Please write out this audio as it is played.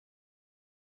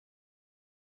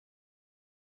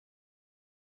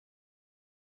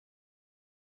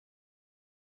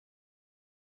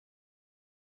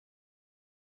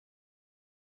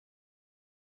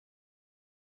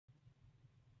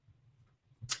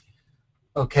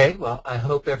Okay, well, I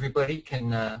hope everybody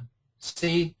can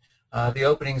see the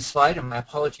opening slide, and my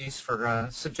apologies for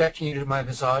subjecting you to my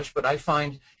visage, but I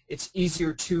find it's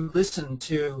easier to listen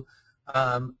to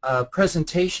a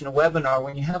presentation, a webinar,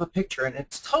 when you have a picture, and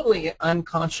it's totally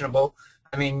unconscionable.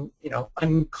 I mean, you know,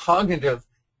 uncognitive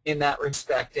in that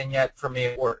respect, and yet for me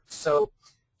it works. So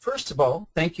first of all,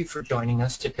 thank you for joining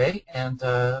us today, and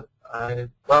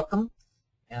welcome,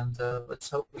 and let's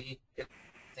hope we get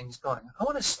things going. I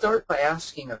want to start by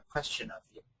asking a question of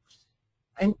you.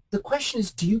 And the question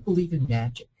is, do you believe in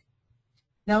magic?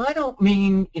 Now, I don't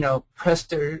mean, you know,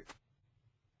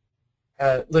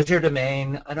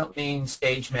 legerdemain. I don't mean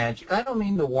stage magic. I don't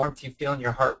mean the warmth you feel in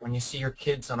your heart when you see your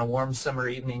kids on a warm summer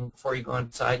evening before you go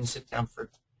inside and sit down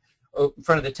in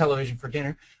front of the television for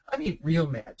dinner. I mean real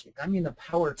magic. I mean the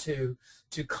power to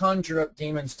conjure up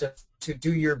demons to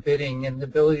do your bidding, and the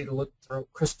ability to look through a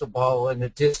crystal ball in the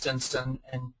distance and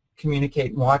communicate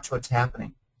and watch what's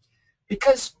happening.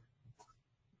 Because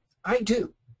I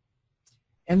do.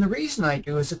 And the reason I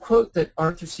do is a quote that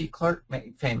Arthur C. Clarke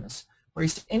made famous, where he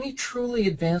said, any truly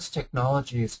advanced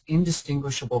technology is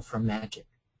indistinguishable from magic.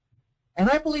 And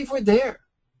I believe we're there.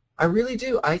 I really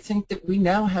do. I think that we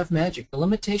now have magic. The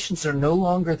limitations are no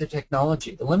longer the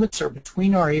technology. The limits are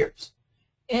between our ears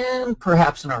and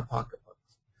perhaps in our pocketbooks.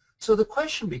 So the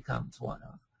question becomes one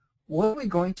of, what are we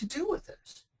going to do with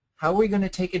this? How are we going to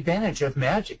take advantage of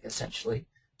magic, essentially,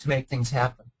 to make things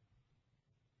happen?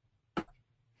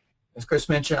 As Chris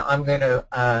mentioned, I'm going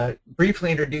to briefly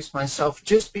introduce myself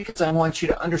just because I want you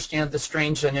to understand the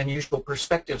strange and unusual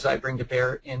perspectives I bring to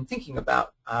bear in thinking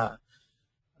about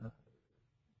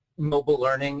mobile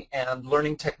learning and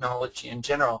learning technology in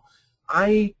general.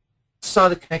 I saw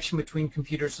the connection between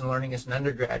computers and learning as an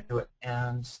undergraduate,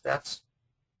 and that's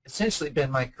essentially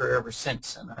been my career ever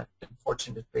since, and I've been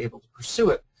fortunate to be able to pursue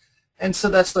it. And so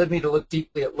that's led me to look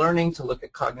deeply at learning, to look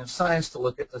at cognitive science, to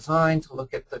look at design, to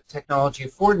look at the technology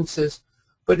affordances.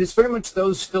 But it's very much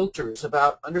those filters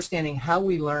about understanding how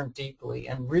we learn deeply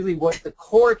and really what the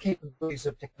core capabilities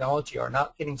of technology are,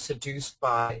 not getting seduced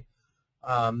by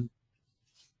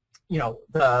you know,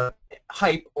 the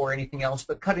hype or anything else,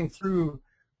 but cutting through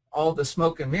all the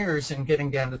smoke and mirrors and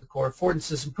getting down to the core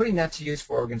affordances and putting that to use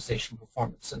for organizational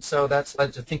performance. And so that's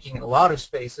led to thinking in a lot of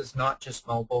spaces, not just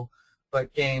mobile,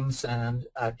 but games and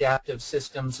adaptive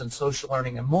systems and social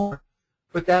learning and more.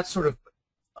 But that sort of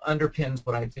underpins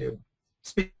what I do.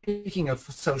 Speaking of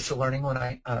social learning, when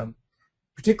I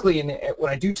particularly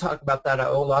when I do talk about that, I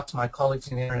owe a lot to my colleagues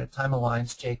in the Internet Time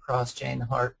Alliance, Jay Cross, Jane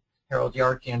Hart, Harold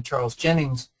Yarkey, and Charles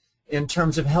Jennings, in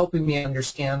terms of helping me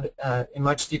understand in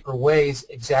much deeper ways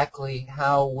exactly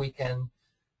how we can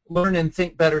learn and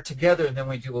think better together than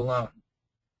we do alone.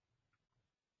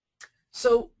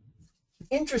 So,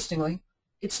 interestingly,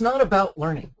 it's not about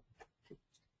learning.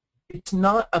 It's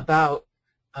not about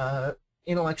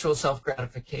intellectual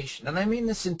self-gratification. And I mean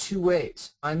this in two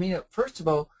ways. I mean, first of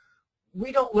all,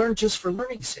 we don't learn just for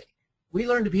learning's sake. We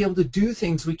learn to be able to do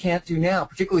things we can't do now,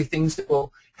 particularly things that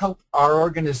will help our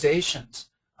organizations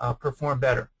perform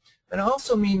better. And I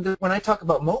also mean that when I talk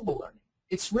about mobile learning,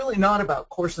 it's really not about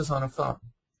courses on a phone.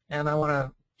 And I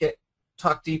want to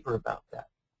talk deeper about that.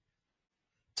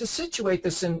 To situate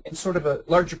this in sort of a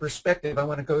larger perspective, I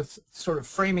want to go sort of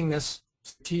framing this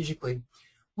strategically.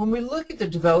 When we look at the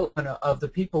development of the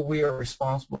people we are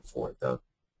responsible for,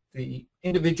 the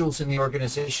individuals in the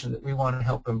organization that we want to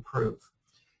help improve,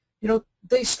 you know,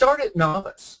 they start at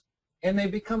novice and they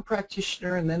become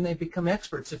practitioner, and then they become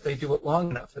experts if they do it long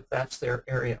enough, if that's their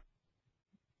area.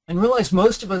 And realize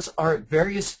most of us are at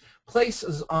various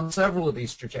places on several of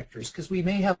these trajectories because we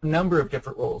may have a number of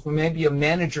different roles. We may be a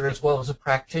manager as well as a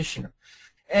practitioner.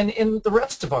 And in the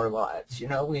rest of our lives, you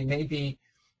know, we may be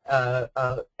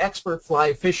expert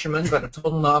fly fisherman but a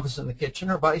total novice in the kitchen,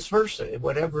 or vice versa,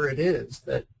 whatever it is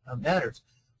that matters.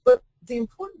 But the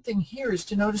important thing here is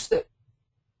to notice that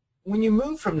when you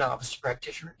move from novice to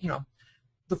practitioner, you know,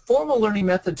 the formal learning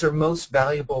methods are most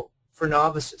valuable for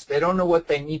novices. They don't know what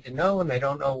they need to know, and they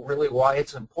don't know really why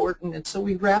it's important, and so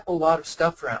we wrap a lot of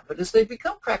stuff around. But as they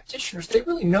become practitioners, they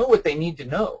really know what they need to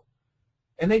know,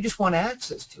 and they just want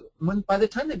access to it. And by the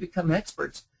time they become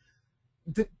experts,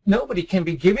 nobody can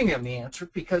be giving them the answer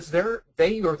because they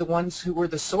are the ones who are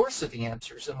the source of the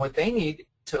answers, and what they need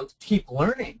to keep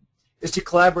learning is to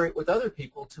collaborate with other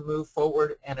people to move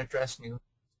forward and address new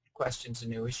questions and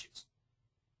new issues.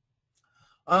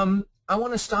 I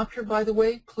want to stop here, by the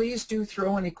way. Please do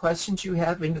throw any questions you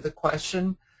have into the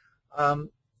question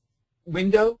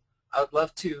window. I would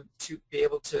love to be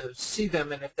able to see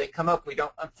them, and if they come up, we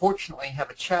don't unfortunately have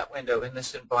a chat window in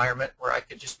this environment where I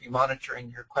could just be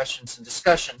monitoring your questions and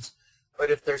discussions.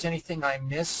 But if there's anything I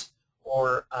miss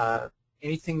or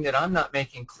anything that I'm not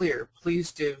making clear,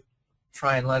 please do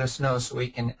try and let us know so we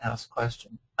can ask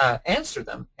questions, answer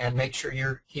them, and make sure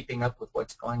you're keeping up with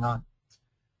what's going on.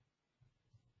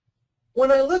 When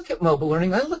I look at mobile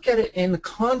learning, I look at it in the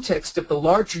context of the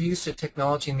larger use of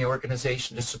technology in the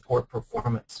organization to support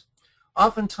performance.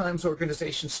 Oftentimes,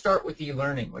 organizations start with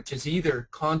e-learning, which is either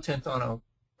content on a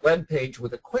web page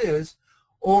with a quiz,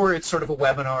 or it's sort of a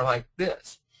webinar like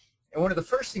this. And one of the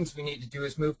first things we need to do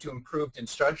is move to improved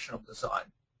instructional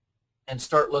design and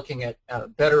start looking at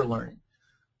better learning.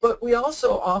 But we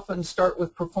also often start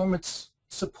with performance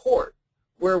support,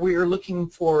 where we are looking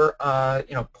for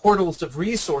portals of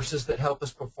resources that help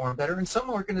us perform better. And some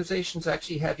organizations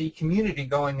actually have e-community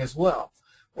going as well,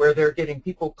 where they're getting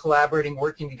people collaborating,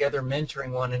 working together,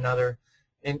 mentoring one another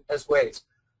as ways.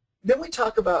 Then we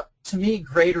talk about, to me,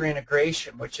 greater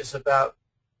integration, which is about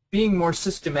being more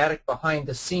systematic behind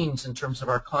the scenes in terms of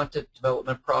our content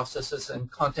development processes and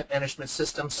content management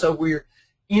systems. So we're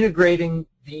integrating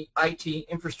the IT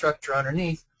infrastructure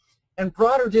underneath. And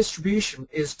broader distribution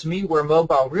is, to me, where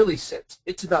mobile really sits.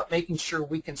 It's about making sure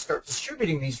we can start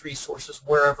distributing these resources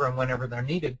wherever and whenever they're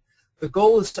needed. The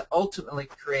goal is to ultimately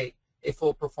create a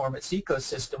full performance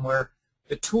ecosystem where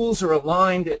the tools are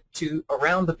aligned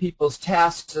around the people's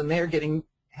tasks, and they're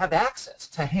have access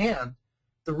to hand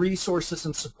the resources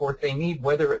and support they need,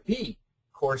 whether it be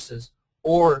courses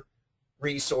or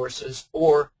resources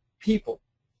or people.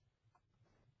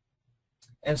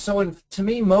 And so to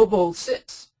me, mobile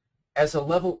sits as a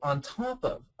level on top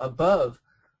of, above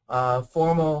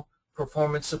formal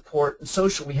performance support and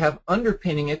social. We have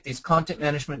underpinning it these content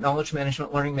management, knowledge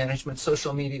management, learning management,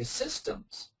 social media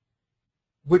systems,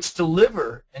 which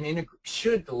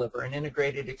should deliver an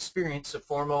integrated experience of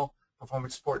formal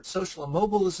performance support. Social and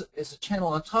mobile is a channel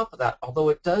on top of that, although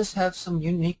it does have some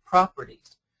unique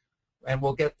properties, and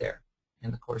we'll get there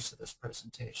in the course of this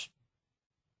presentation.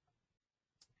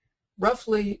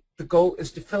 Roughly, the goal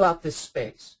is to fill out this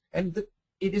space, and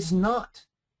it is not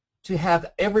to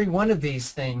have every one of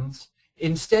these things.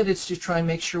 Instead, it's to try and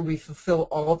make sure we fulfill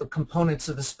all the components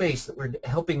of the space, that we're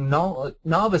helping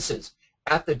novices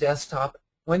at the desktop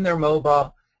when they're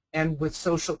mobile and with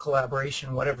social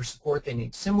collaboration, whatever support they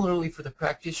need. Similarly for the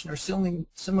practitioner,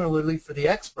 similarly for the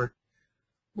expert,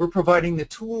 we're providing the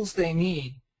tools they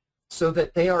need so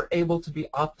that they are able to be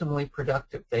optimally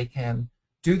productive. They can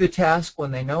do the task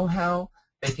when they know how,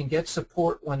 they can get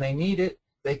support when they need it,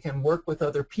 they can work with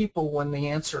other people when the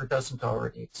answer doesn't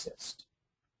already exist.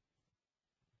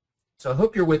 So I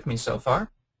hope you're with me so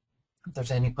far, if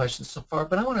there's any questions so far,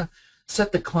 but I want to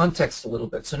set the context a little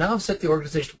bit. So now I've set the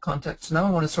organizational context. Now I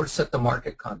want to sort of set the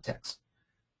market context.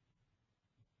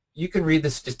 You can read the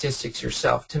statistics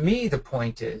yourself. To me, the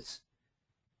point is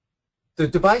the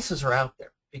devices are out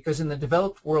there because in the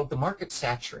developed world, the market's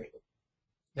saturated.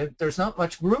 There's not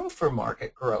much room for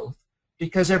market growth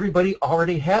because everybody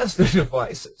already has the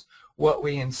devices. What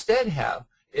we instead have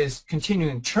is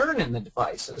continuing churn in the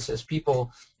devices as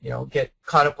people, get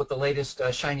caught up with the latest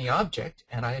shiny object.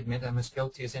 And I admit I'm as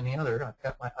guilty as any other. I've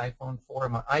got my iPhone 4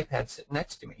 and my iPad sitting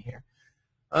next to me here.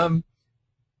 And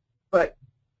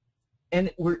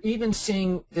we're even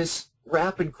seeing this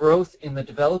rapid growth in the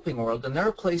developing world, and there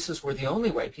are places where the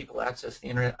only way people access the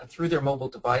internet are through their mobile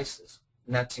devices,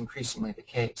 and that's increasingly the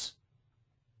case.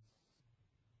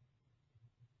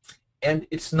 And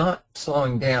it's not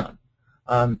slowing down.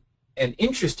 And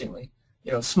interestingly,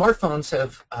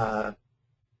 smartphones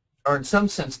are in some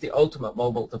sense the ultimate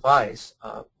mobile device.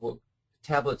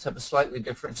 Tablets have a slightly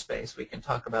different space. We can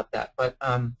talk about that. But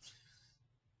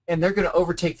and they're going to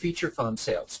overtake feature phone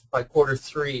sales by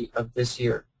Q3 of this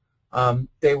year.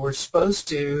 They were supposed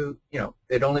to,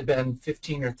 they'd only been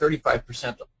 15 or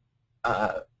 35%,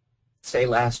 say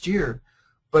last year,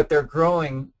 but they're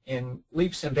growing in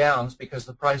leaps and bounds because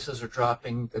the prices are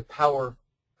dropping. The power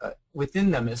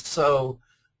within them is so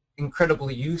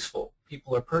incredibly useful.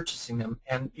 People are purchasing them,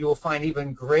 and you will find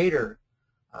even greater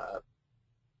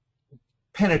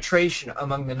penetration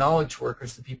among the knowledge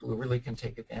workers, the people who really can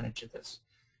take advantage of this.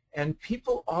 And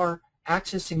people are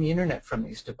accessing the internet from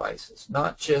these devices,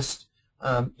 not just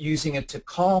using it to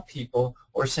call people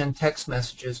or send text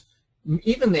messages.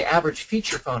 Even the average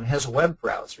feature phone has a web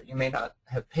browser. You may not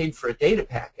have paid for a data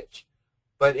package,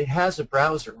 but it has a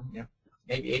browser.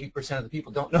 Maybe 80% of the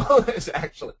people don't know this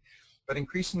actually, but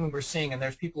increasingly we're seeing, and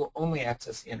there's people who only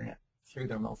access the internet through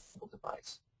their mobile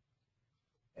device.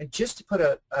 And just to put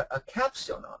a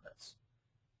capstone on this,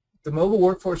 the mobile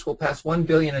workforce will pass 1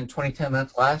 billion in 2010.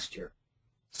 That's last year.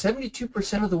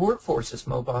 72% of the workforce is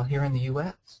mobile here in the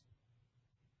U.S.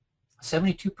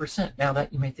 72%. Now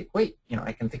that you may think, wait,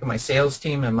 I can think of my sales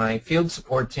team and my field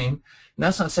support team, and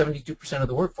that's not 72% of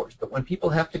the workforce. But when people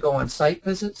have to go on site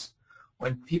visits,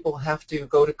 when people have to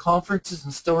go to conferences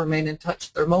and still remain in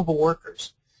touch, they're mobile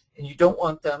workers. And you don't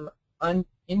want them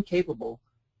incapable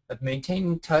of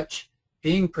maintaining touch,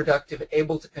 being productive,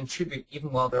 able to contribute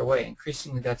even while they're away.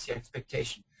 Increasingly, that's the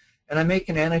expectation. And I make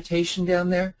an annotation down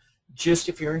there. Just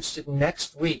if you're interested,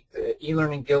 next week, the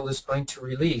eLearning Guild is going to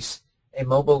release a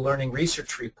mobile learning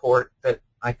research report that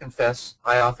I confess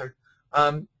I authored.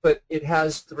 But it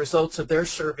has the results of their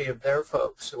survey of their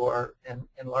folks who are in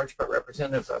large part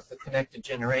representative of the connected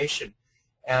generation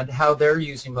and how they're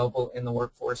using mobile in the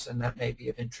workforce, and that may be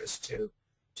of interest to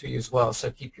you as well.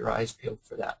 So keep your eyes peeled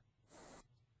for that.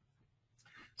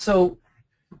 So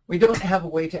we don't have a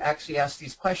way to actually ask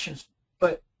these questions,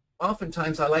 but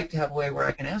oftentimes I like to have a way where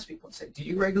I can ask people and say, do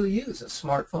you regularly use a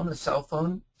smartphone, a cell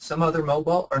phone, some other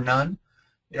mobile, or none?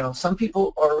 Some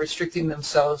people are restricting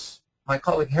themselves. My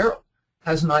colleague Harold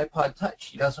has an iPod Touch.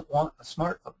 He doesn't want a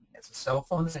smartphone. He has a cell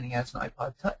phone and he has an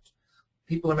iPod Touch.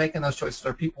 People are making those choices,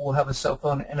 or people will have a cell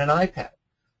phone and an iPad.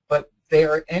 But they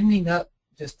are ending up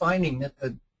just finding that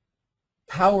the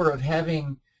power of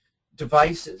having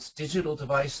devices, digital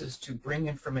devices, to bring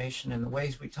information in the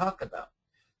ways we talk about.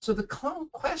 So the common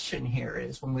question here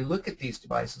is, when we look at these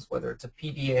devices, whether it's a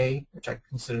PDA, which I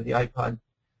consider the iPhone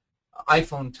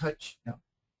Touch,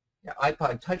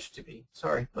 iPod Touch to be,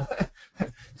 sorry,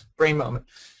 brain moment,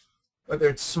 whether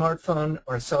it's a smartphone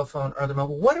or a cell phone or the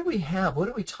mobile, what do we have? What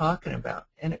are we talking about?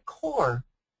 And at core,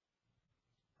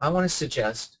 I want to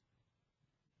suggest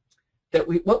that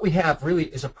what we have really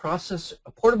is a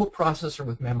portable processor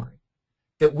with memory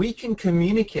that we can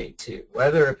communicate to,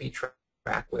 whether it be track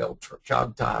wheel,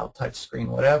 jog dial, touch screen,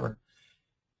 whatever.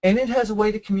 And it has a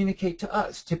way to communicate to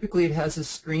us. Typically it has a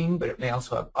screen, but it may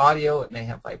also have audio, it may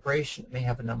have vibration, it may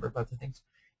have a number of other things.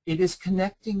 It is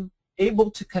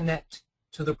able to connect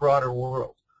to the broader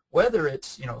world, whether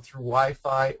it's through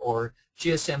Wi-Fi or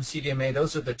GSM, CDMA.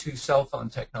 Those are the two cell phone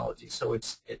technologies, so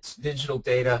it's digital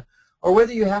data, or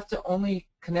whether you have to only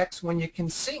connect when you can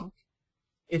sync.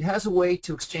 It has a way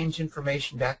to exchange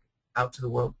information back out to the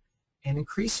world. And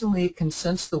increasingly it can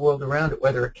sense the world around it,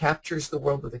 whether it captures the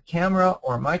world with a camera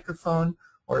or a microphone,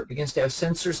 or it begins to have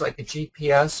sensors like a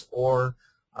GPS or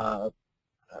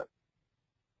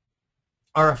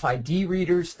RFID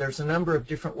readers. There's a number of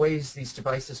different ways these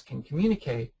devices can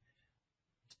communicate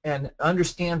and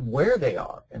understand where they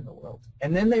are in the world.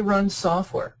 And then they run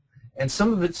software. And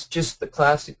some of it's just the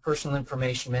classic personal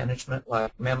information management,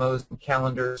 like memos and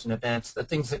calendars and events, the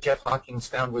things that Jeff Hawkins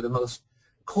found were the most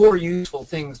core useful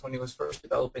things when he was first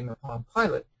developing the Palm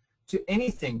Pilot, to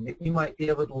anything that you might be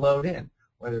able to load in,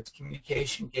 whether it's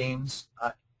communication, games,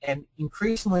 and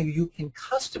increasingly you can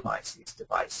customize these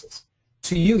devices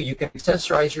to you. You can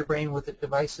accessorize your brain with the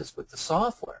devices, with the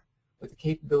software, with the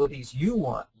capabilities you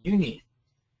need,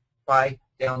 by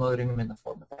downloading them in the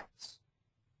form of apps.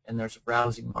 And there's a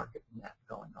browsing market in that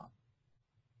going on.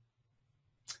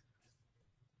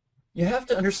 You have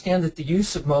to understand that the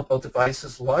use of mobile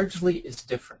devices largely is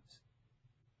different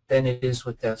than it is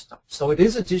with desktop. So it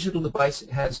is a digital device.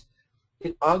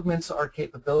 It augments our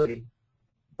capability,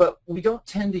 but we don't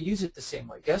tend to use it the same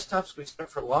way. Desktops we start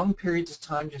for long periods of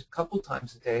time, just a couple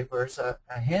times a day, whereas a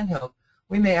handheld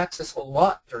we may access a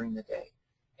lot during the day,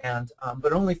 and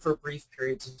but only for brief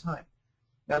periods of time.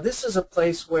 Now this is a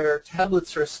place where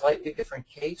tablets are a slightly different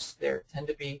case. They tend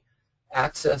to be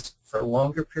accessed for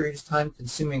longer periods of time,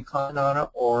 consuming content on it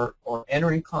or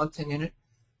entering content in it.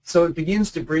 So it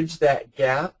begins to bridge that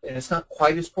gap, and it's not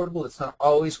quite as portable. It's not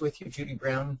always with you. Judy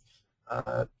Brown,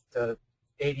 the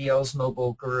ADL's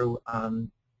mobile guru,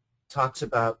 talks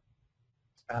about,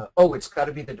 it's got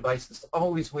to be the device that's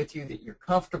always with you, that you're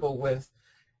comfortable with.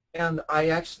 And I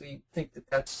actually think that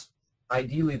that's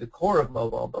ideally the core of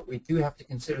mobile, but we do have to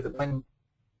consider that when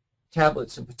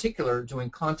tablets in particular are doing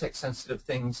context-sensitive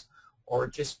things, or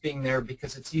just being there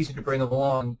because it's easy to bring them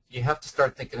along, you have to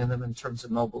start thinking of them in terms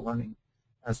of mobile learning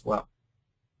as well.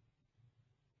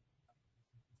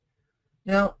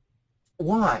 Now,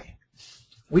 why?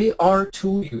 We are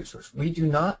tool users. We do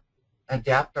not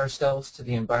adapt ourselves to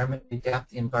the environment. We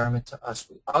adapt the environment to us.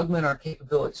 We augment our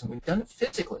capabilities, and we've done it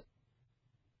physically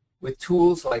with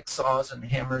tools like saws and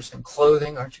hammers and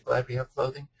clothing. Aren't you glad we have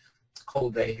clothing? It's a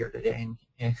cold day here today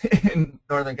in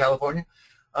Northern California.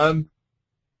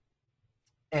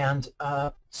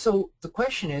 So the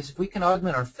question is, if we can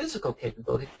augment our physical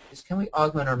capabilities, can we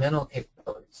augment our mental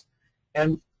capabilities?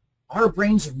 And our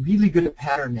brains are really good at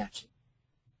pattern matching,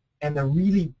 and they're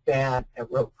really bad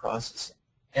at rote processing.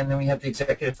 And then we have the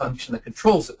executive function that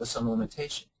controls it with some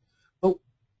limitation. But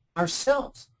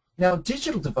ourselves, Now,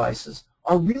 digital devices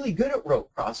are really good at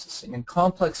rote processing and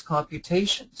complex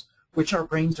computations, which our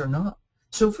brains are not.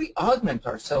 So if we augment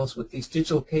ourselves with these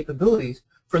digital capabilities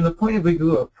from the point of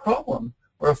view of a problem,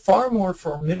 we're a far more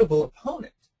formidable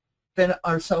opponent than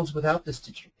ourselves without this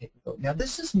digital capability. Now,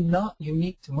 this is not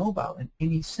unique to mobile in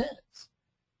any sense,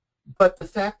 but the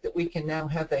fact that we can now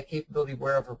have that capability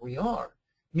wherever we are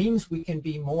means we can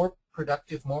be more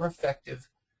productive, more effective,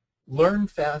 learn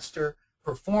faster,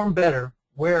 perform better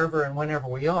wherever and whenever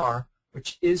we are,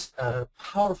 which is a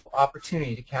powerful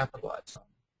opportunity to capitalize on.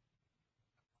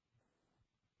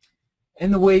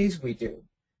 And the ways we do.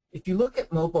 If you look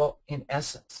at mobile in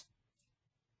essence,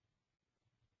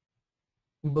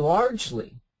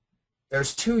 largely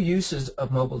there's two uses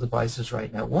of mobile devices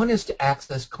right now. One is to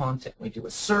access content. We do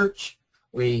a search,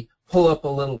 we pull up a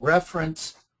little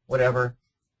reference, whatever,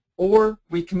 or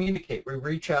we communicate. We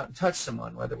reach out and touch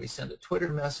someone, whether we send a Twitter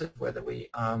message, whether we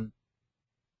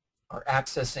are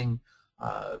accessing,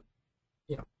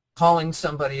 calling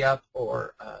somebody up,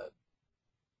 or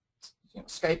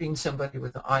Skyping somebody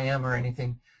with an IM or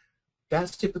anything.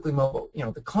 That's typically mobile.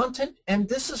 The content, and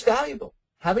this is valuable.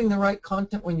 Having the right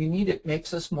content when you need it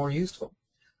makes us more useful.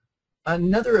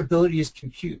 Another ability is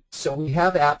compute. So we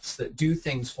have apps that do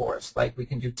things for us, like we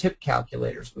can do tip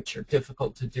calculators, which are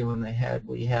difficult to do in the head.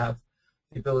 We have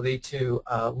the ability to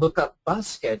look up bus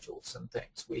schedules and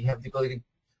things. We have the ability to,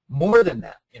 more than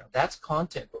that, that's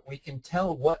content, but we can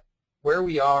tell where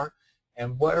we are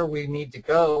and where we need to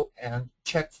go and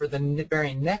check for the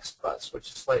very next bus, which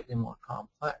is slightly more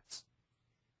complex.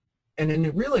 And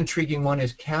a real intriguing one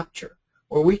is capture,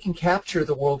 where we can capture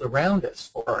the world around us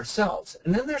for ourselves.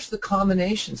 And then there's the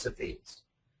combinations of these.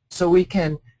 So we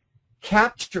can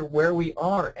capture where we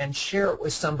are and share it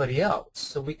with somebody else.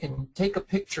 So we can take a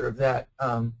picture of that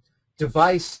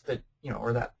device that,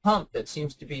 or that pump that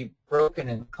seems to be broken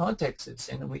in the context it's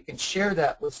in, and we can share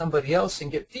that with somebody else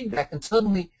and get feedback, and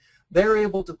suddenly they're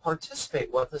able to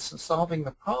participate with us in solving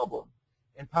the problem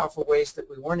in powerful ways that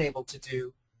we weren't able to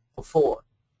do before.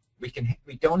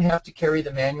 We don't have to carry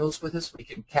the manuals with us. We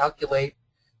can calculate,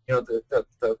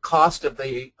 the cost of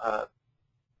the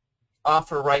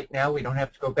offer right now. We don't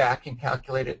have to go back and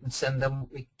calculate it and send them.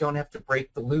 We don't have to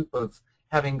break the loop of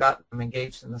having gotten them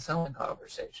engaged in the selling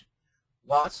conversation.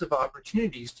 Lots of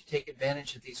opportunities to take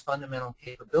advantage of these fundamental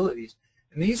capabilities,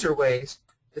 and these are ways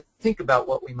to think about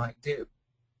what we might do.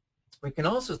 We can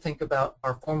also think about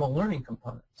our formal learning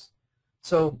components.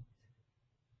 So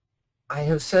I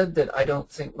have said that I don't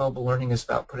think mobile learning is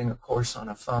about putting a course on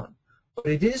a phone, but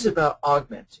it is about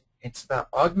augmenting. It's about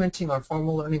augmenting our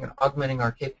formal learning and augmenting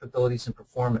our capabilities and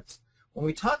performance. When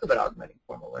we talk about augmenting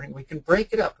formal learning, we can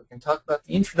break it up. We can talk about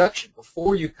the introduction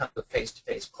before you come to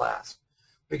face-to-face class.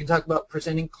 We can talk about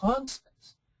presenting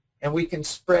concepts, and we can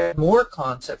spread more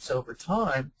concepts over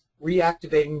time,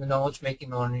 reactivating the knowledge, making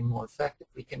learning more effective.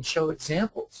 We can show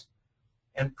examples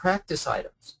and practice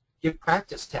items, give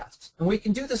practice tasks. And we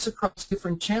can do this across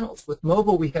different channels. With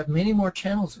mobile, we have many more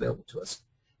channels available to us,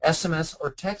 SMS or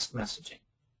text messaging.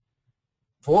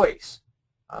 Voice,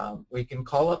 we can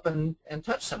call up and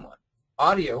touch someone.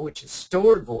 Audio, which is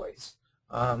stored voice,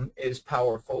 is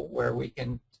powerful, where we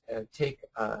can take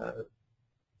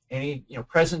any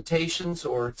presentations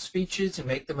or speeches and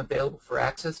make them available for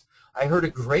access. I heard a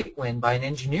great win by an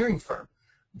engineering firm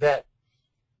that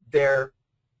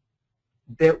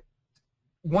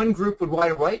one group would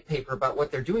write a white paper about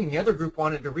what they're doing. The other group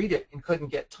wanted to read it and couldn't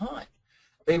get time.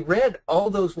 They read all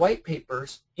those white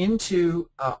papers into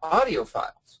audio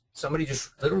files. Somebody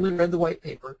just literally read the white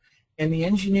paper, and the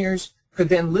engineers could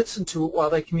then listen to it while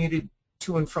they commuted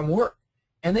to and from work.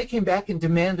 And they came back and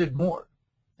demanded more.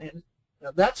 And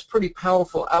that's a pretty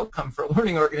powerful outcome for a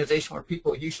learning organization where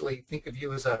people usually think of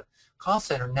you as a call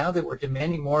center. Now that we're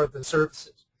demanding more of the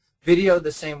services. Video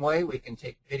the same way. We can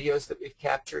take videos that we've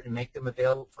captured and make them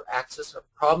available for access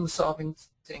of problem-solving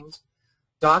things.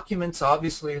 Documents,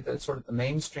 obviously, are sort of the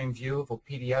mainstream view of a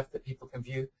PDF that people can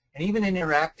view, and even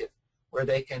interactive, where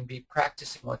they can be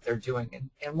practicing what they're doing.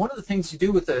 And one of the things you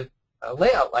do with a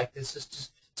layout like this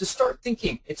is to start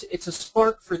thinking. It's a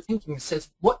spark for thinking. It says,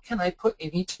 what can I put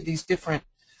in each of these different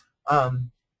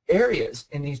areas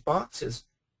in these boxes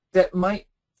that might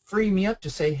free me up to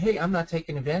say, hey, I'm not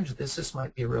taking advantage of this. This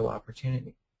might be a real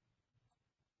opportunity.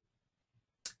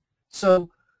 So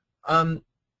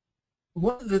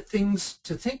one of the things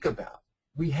to think about,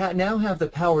 we now have the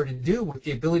power to do with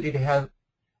the ability to have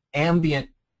ambient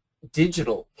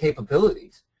digital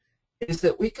capabilities, is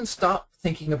that we can stop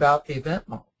thinking about the event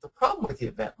model. The problem with the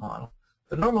event model,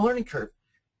 the normal learning curve,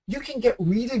 you can get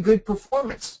really good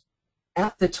performance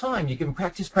at the time. You can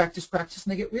practice, practice, practice,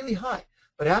 and they get really high.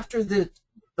 But after the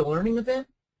learning event,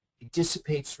 It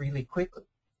dissipates really quickly.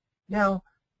 Now,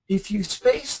 if you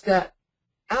space that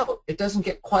out, it doesn't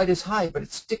get quite as high, but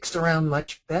it sticks around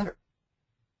much better.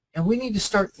 And we need to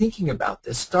start thinking about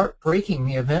this, start breaking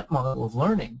the event model of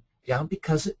learning down,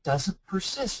 because it doesn't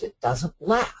persist, it doesn't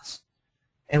last.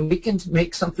 And we can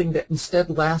make something that instead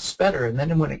lasts better, and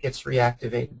then when it gets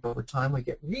reactivated over time, we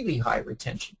get really high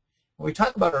retention. When we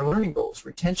talk about our learning goals,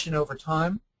 retention over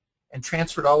time and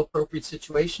transfer to all appropriate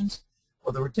situations,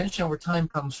 well, the retention over time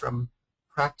comes from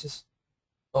practice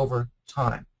over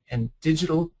time. And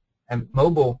digital and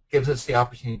mobile gives us the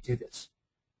opportunity to do this.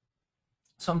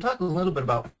 So I'm talking a little bit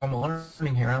about formal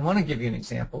learning here. I want to give you an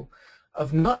example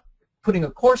of not putting a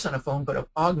course on a phone, but of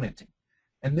augmenting.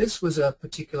 And this was a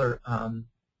particular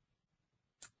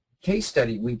case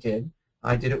study we did.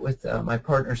 I did it with my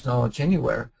partners, Knowledge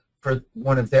Anywhere, for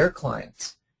one of their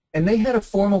clients. And they had a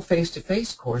formal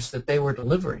face-to-face course that they were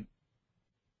delivering.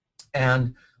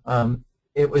 And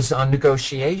it was on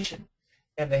negotiation.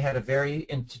 And they had a very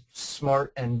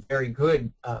smart and very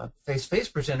good face-to-face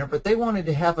presenter, but they wanted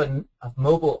to have a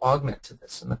mobile augment to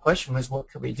this. And the question was, what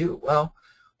could we do? Well,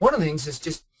 one of the things is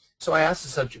just, so I asked the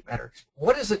subject matter,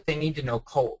 what is it they need to know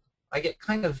cold? I get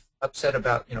kind of upset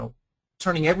about,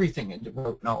 turning everything into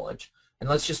rote knowledge, and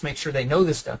let's just make sure they know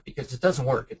this stuff, because it doesn't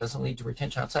work. It doesn't lead to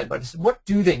retention outside. But I said, what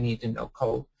do they need to know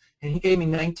cold? And he gave me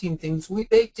 19 things we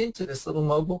baked into this little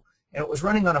mobile, and it was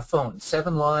running on a phone,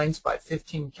 7 lines by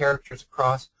 15 characters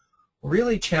across,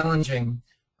 really challenging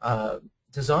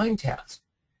design task.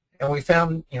 And we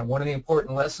found, one of the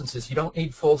important lessons is you don't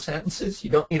need full sentences. You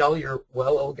don't need all your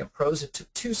well-elegant prose. It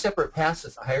took 2 separate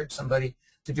passes. I hired somebody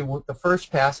to do the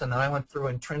first pass, and then I went through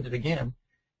and trimmed it again.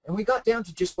 And we got down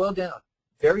to just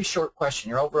very short question,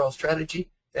 your overall strategy,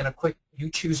 then a quick, you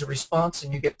choose a response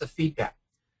and you get the feedback.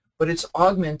 But it's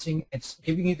augmenting, it's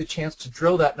giving you the chance to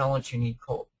drill that knowledge you need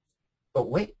cold. But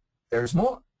wait, there's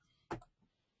more.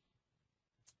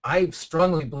 I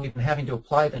strongly believe in having to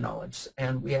apply the knowledge,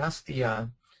 and we asked the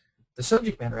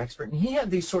subject matter expert, and he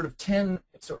had these sort of 10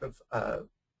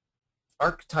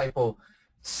 archetypal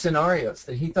scenarios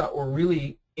that he thought were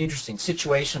really interesting,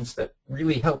 situations that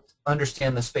really helped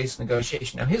understand the space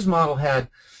negotiation. Now his model had,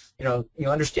 you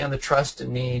understand the trust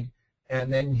and need,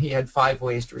 and then he had 5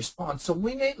 ways to respond. So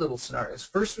we made little scenarios.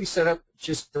 First we set up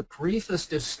just the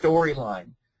briefest of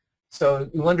storyline. So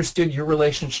you understood your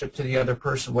relationship to the other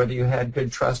person, whether you had good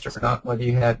trust or not, whether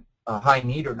you had a high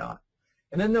need or not.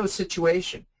 And then there was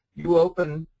situation. You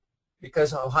open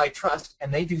because of high trust,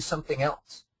 and they do something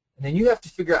else. And then you have to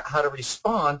figure out how to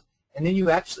respond. And then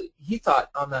he thought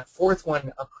on that 4th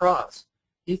one across,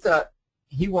 he thought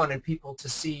he wanted people to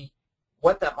see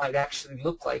what that might actually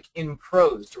look like in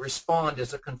prose, to respond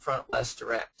as a confront less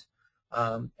direct.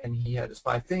 And he had his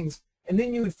 5 things. And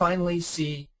then you would finally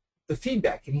see the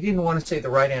feedback. And he didn't want to say the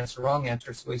right answer, wrong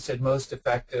answer, so he said most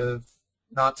effective,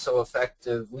 not so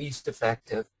effective, least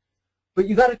effective. But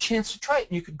you got a chance to try it,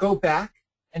 and you could go back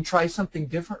and try something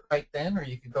different right then, or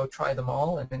you could go try them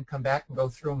all and then come back and go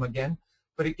through them again.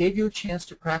 But it gave you a chance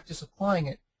to practice applying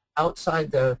it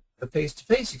outside the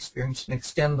face-to-face experience and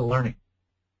extend the learning.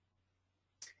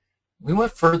 We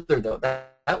went further, though.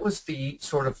 That was the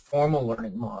sort of formal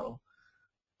learning model.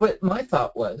 But my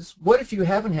thought was, what if you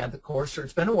haven't had the course, or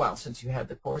it's been a while since you had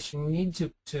the course, and you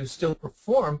need to still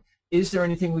perform? Is there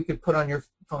anything we could put on your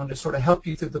phone to sort of help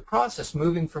you through the process,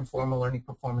 moving from formal learning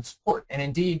performance support? And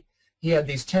indeed, he had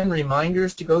these 10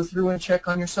 reminders to go through and check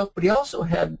on yourself, but he also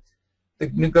had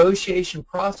the negotiation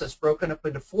process broken up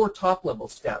into 4 top-level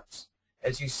steps,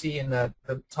 as you see in the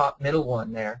top middle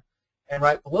one there. And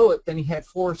right below it, then he had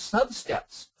 4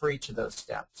 sub-steps for each of those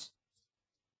steps.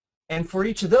 And for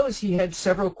each of those, he had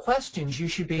several questions you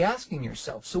should be asking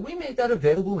yourself. So we made that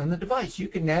available in the device. You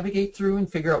can navigate through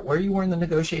and figure out where you were in the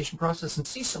negotiation process and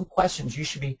see some questions you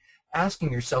should be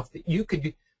asking yourself that you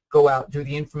could go out, do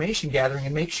the information gathering,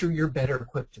 and make sure you're better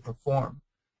equipped to perform.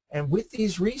 And with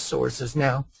these resources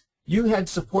now, you had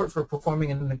support for performing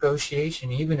in the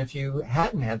negotiation even if you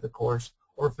hadn't had the course,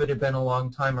 or if it had been a long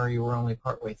time or you were only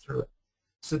partway through it.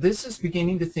 So this is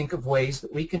beginning to think of ways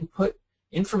that we can put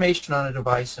information on a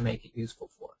device and make it useful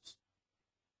for us.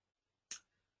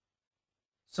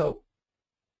 So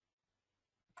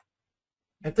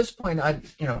at this point, I'd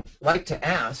like to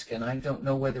ask, and I don't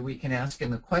know whether we can ask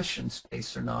in the question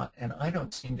space or not, and I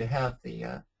don't seem to have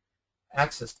the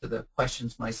access to the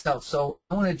questions myself. So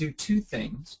I want to do 2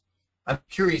 things. I'm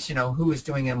curious, who is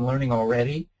doing mLearning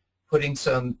already, putting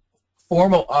some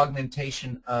formal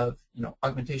augmentation of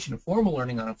formal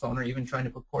learning on a phone, or even trying to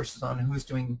put courses on, and who's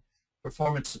doing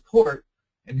performance support,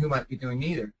 and who might be doing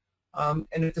neither. And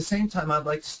at the same time, I'd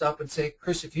like to stop and say,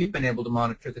 Chris, if you've been able to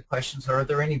monitor the questions, are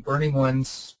there any burning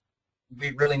ones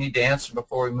we really need to answer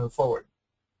before we move forward.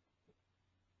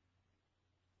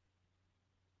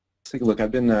 Let's take a look.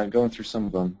 I've been going through some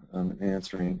of them and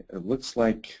answering. It looks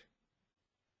like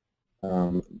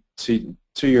to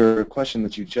your question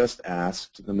that you just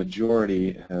asked, the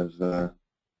majority have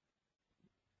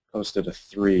posted a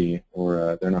 3,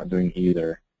 or they're not doing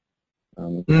either.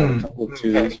 We've had a couple of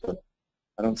 2s, but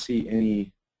I don't see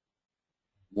any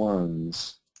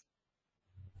 1s.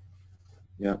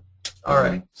 Yeah. All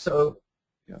right. So,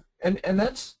 yeah, and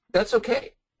that's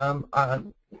okay.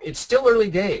 It's still early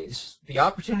days. The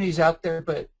opportunity's out there,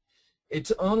 but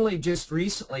it's only just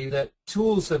recently that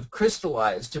tools have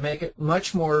crystallized to make it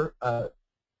much more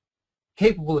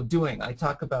capable of doing. I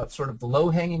talk about sort of the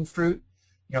low-hanging fruit.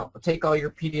 You know, take all your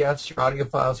PDFs, your audio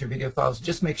files, your video files,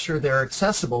 just make sure they're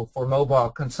accessible for mobile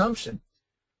consumption.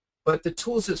 But the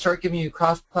tools that start giving you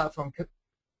cross-platform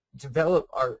develop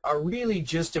are really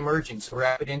just emerging. So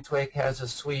Rapid Intake has a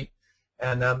suite,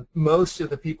 and most of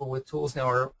the people with tools now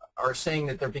are saying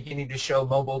that they're beginning to show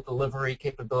mobile delivery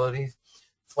capabilities.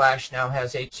 Flash now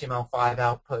has HTML5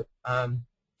 output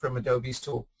from Adobe's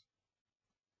tool.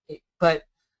 But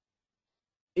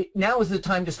now is the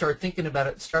time to start thinking about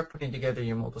it, start putting together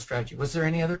your mobile strategy. Was there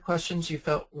any other questions you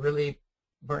felt really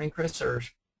burning, Chris, or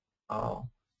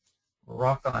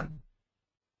rock on?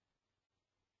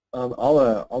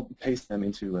 I'll paste them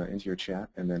into your chat,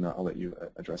 and then I'll let you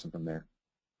address them from there.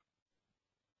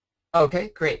 Okay,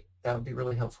 great. That would be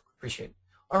really helpful. Appreciate it.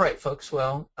 All right, folks.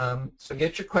 Well, so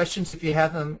get your questions if you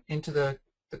have them into the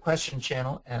question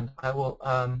channel, and I will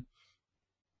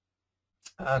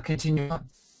continue on.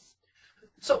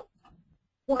 So,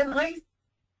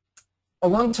 a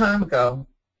long time ago,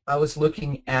 I was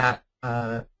looking at,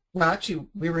 well, actually,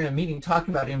 we were in a meeting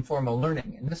talking about informal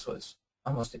learning, and this was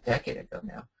almost a decade ago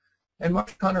now. And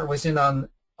Marcia Connor was in on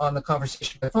the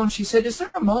conversation by phone. She said, "Is there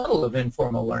a model of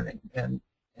informal learning?" And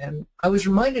I was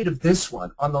reminded of this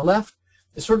one. On the left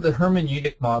is sort of the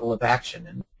hermeneutic model of action,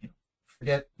 and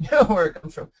forget where it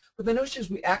comes from. But the notion is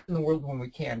we act in the world when we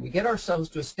can. We get ourselves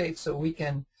to a state so we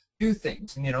can do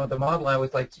things. And the model I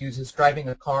would like to use is driving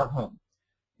a car home.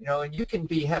 And you can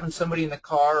be having somebody in the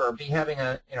car or be having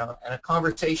a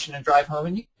conversation and drive home,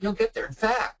 and you'll get there. In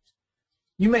fact,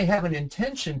 you may have an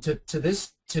intention to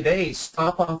today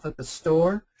stop off at the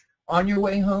store on your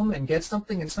way home and get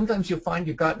something, and sometimes you'll find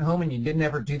you've gotten home and you didn't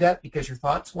ever do that because your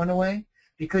thoughts went away,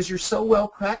 because you're so well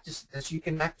practiced at this you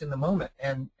can act in the moment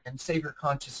and save your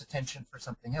conscious attention for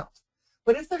something else.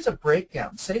 But if there's a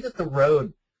breakdown, say that the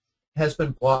road has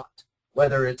been blocked,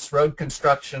 whether it's road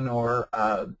construction or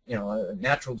a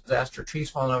natural disaster, trees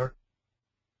falling over,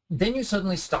 then you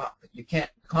suddenly stop. You can't,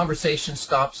 conversation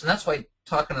stops, and that's why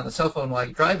talking on the cell phone while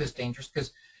you drive is dangerous,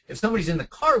 because if somebody's in the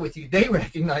car with you, they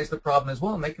recognize the problem as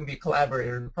well, and they can be a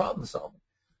collaborator in problem solving.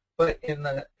 But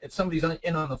if somebody's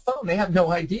in on the phone, they have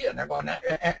no idea, and they're going, and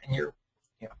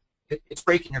it's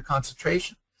breaking your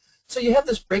concentration. So you have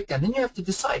this breakdown. Then you have to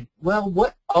decide, well,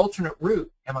 what alternate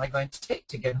route am I going to take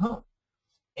to get home?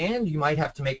 And you might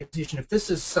have to make a decision. If this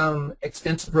is some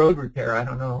extensive road repair, I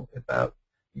don't know about,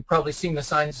 you've probably seen the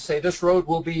signs that say this road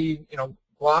will be,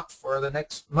 blocked for the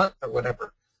next month or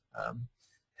whatever.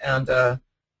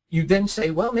 You then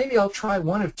say, well, maybe I'll try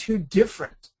one of two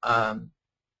different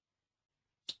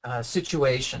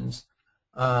situations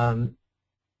and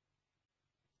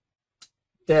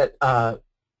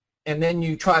then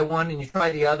you try one and you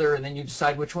try the other, and then you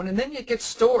decide which one, and then it gets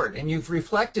stored and you've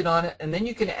reflected on it, and then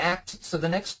you can act. So the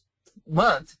next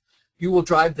month you will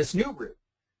drive this new route.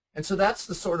 And so that's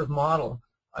the sort of model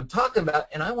I'm talking about,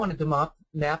 and I wanted to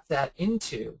map that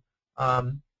into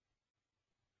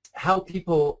how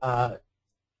people,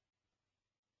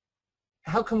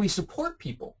 how can we support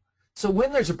people? So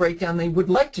when there's a breakdown, they would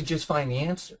like to just find the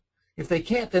answer. If they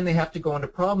can't, then they have to go into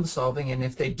problem solving, and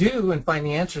if they do and find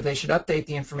the answer, they should update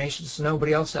the information so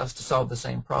nobody else has to solve the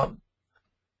same problem.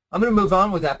 I'm going to move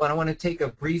on with that, but I want to take a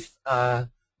brief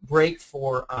break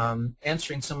for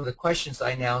answering some of the questions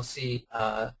I now see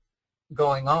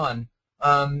going on.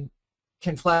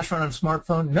 Can Flash run on a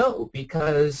smartphone? No,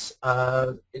 because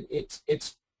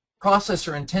it's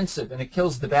processor intensive and it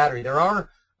kills the battery. There are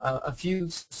a few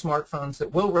smartphones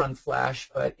that will run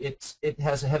Flash, but it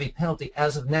has a heavy penalty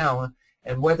as of now,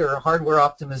 and whether hardware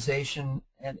optimization,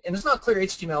 and it's not clear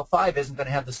HTML5 isn't going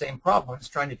to have the same problem. It's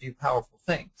trying to do powerful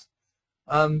things.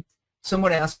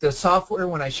 Someone asked the software,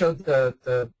 when I showed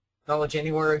the Knowledge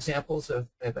Anywhere examples of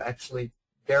actually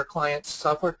their client's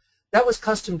software, that was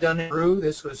custom done in Brew.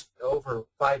 This was over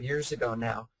 5 years ago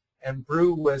now, and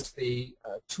Brew was the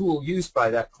tool used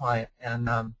by that client, and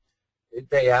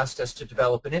they asked us to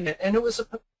develop it in it, and it was a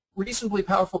reasonably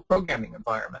powerful programming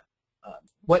environment.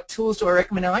 what tools do I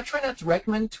recommend? Now, I try not to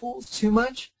recommend tools too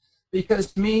much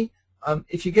because to me,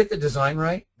 if you get the design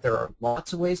right, there are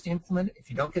lots of ways to implement it. If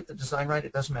you don't get the design right,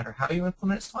 it doesn't matter how you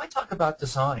implement it. So I talk about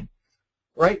design.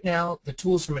 Right now, the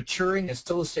tools are maturing. It's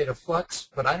still a state of flux,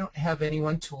 but I don't have any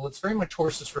one tool. It's very much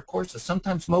horses for courses.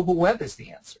 Sometimes mobile web is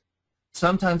the answer.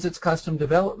 Sometimes it's custom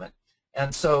development.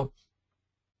 And so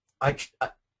I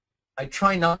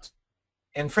try not,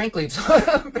 and frankly, it's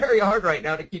very hard right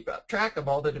now to keep track of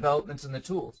all the developments and the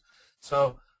tools.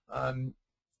 So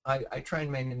I try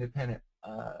and remain independent.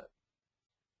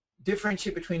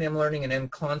 Differentiate between mLearning and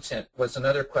mContent was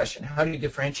another question. How do you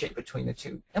differentiate between the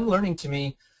two? mLearning to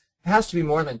me has to be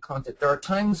more than content. There are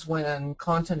times when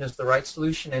content is the right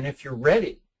solution, and if you're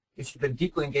ready, if you've been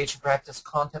deeply engaged in practice,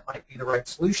 content might be the right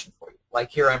solution for you. Like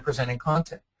here, I'm presenting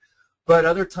content. But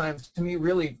other times, to me,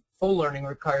 really, full learning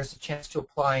requires a chance to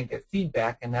apply and get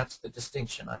feedback, and that's the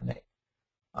distinction I make.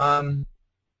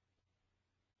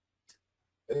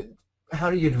 How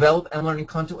do you develop mLearning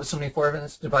content with so many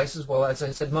affordable devices? Well, as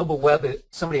I said, mobile web,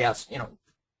 somebody asked,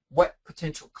 what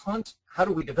potential content, how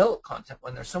do we develop content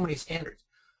when there's so many standards?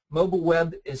 Mobile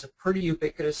web is a pretty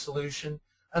ubiquitous solution,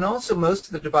 and also most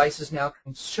of the devices now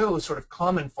can show sort of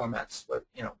common formats. But,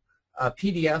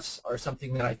 PDFs are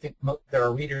something that I think there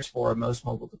are readers for most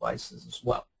mobile devices as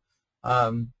well.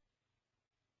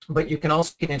 But you can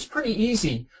also, it's pretty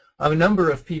easy. A number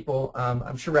of people,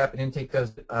 I'm sure Rapid Intake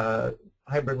does,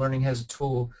 Hybrid Learning has a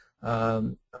tool,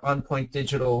 On Point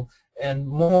Digital, and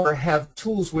more have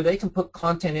tools where they can put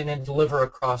content in and deliver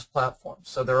across platforms.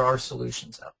 So there are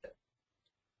solutions out there.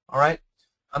 All right,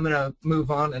 I'm going to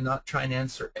move on and not try and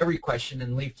answer every question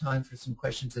and leave time for some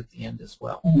questions at the end as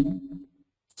well.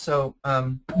 So,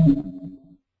 went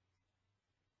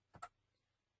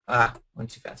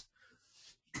too fast.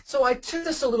 So I took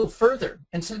this a little further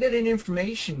and said that an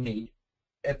information need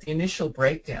at the initial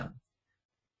breakdown,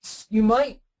 you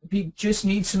might just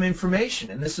need some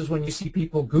information, and this is when you see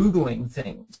people Googling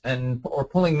things or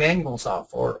pulling manuals off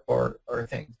or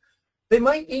things. They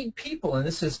might need people, and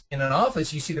this is in an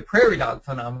office. You see the prairie dog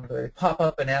phenomenon where they pop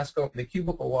up and ask over the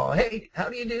cubicle wall, hey, how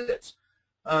do you do this?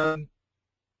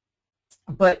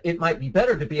 But it might be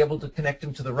better to be able to connect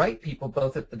them to the right people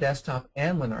both at the desktop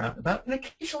and when they're out and about. And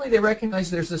occasionally they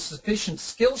recognize there's a sufficient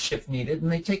skill shift needed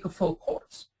and they take a full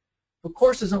course. The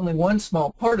course is only one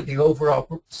small part of the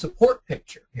overall support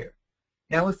picture here.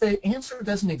 Now if the answer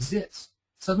doesn't exist,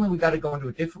 suddenly we've got to go into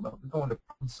a different mode. We go into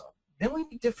problem solving. Then we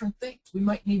need different things. We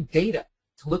might need data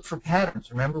to look for patterns.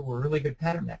 Remember, we're really good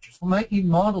pattern matchers. We might need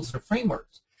models or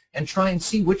frameworks and try and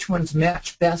see which ones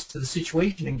match best to the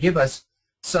situation and give us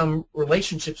some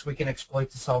relationships we can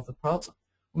exploit to solve the problem.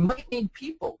 We might need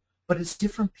people, but it's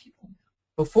different people now.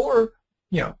 Before,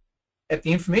 at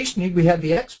the information need, we had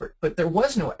the expert, but there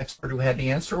was no expert who had the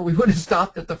answer, or we would have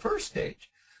stopped at the first stage.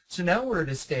 So now we're at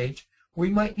a stage where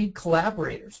we might need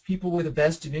collaborators, people with a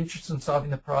vested interest in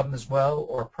solving the problem as well,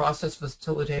 or a process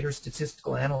facilitator,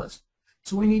 statistical analyst.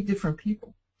 So we need different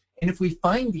people. And if we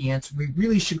find the answer, we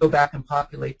really should go back and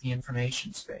populate the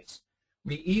information space.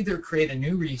 We either create a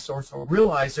new resource or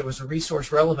realize there was a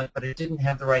resource relevant, but it didn't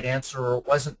have the right answer or it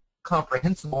wasn't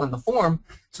comprehensible in the form,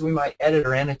 so we might edit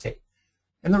or annotate.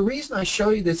 And the reason I show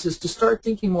you this is to start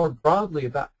thinking more broadly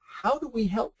about how do we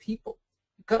help people.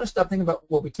 We've got to stop thinking about,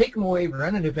 well, we take them away, we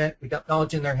run an event, we dump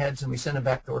knowledge in their heads, and we send them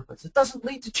back to workplace. It doesn't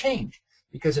lead to change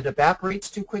because it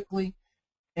evaporates too quickly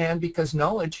and because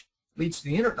knowledge leads to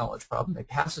the inner knowledge problem. They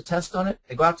pass a test on it,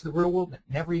 they go out to the real world, and it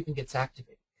never even gets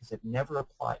activated because they've never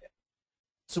applied it.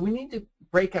 So we need to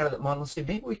break out of that model and say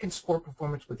maybe we can support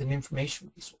performance with an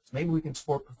information resource. Maybe we can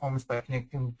support performance by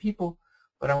connecting with people,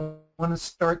 but I want to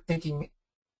start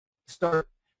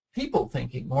people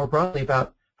thinking more broadly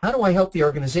about how do I help the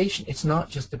organization? It's not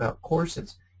just about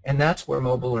courses, and that's where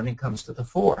mobile learning comes to the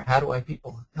fore. How do I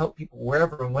help people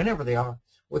wherever and whenever they are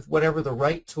with whatever the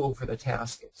right tool for the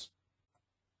task is?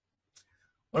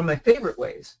 One of my favorite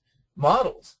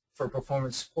models for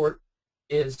performance support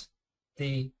is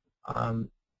the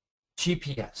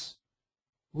GPS.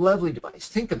 Lovely device.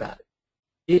 Think about it.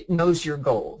 It knows your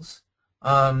goals.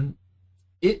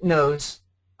 It knows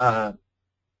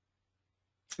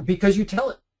because you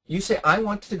tell it. You say, I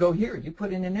want to go here. You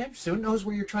put in an address, so it knows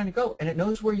where you're trying to go, and it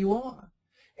knows where you are.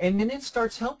 And then it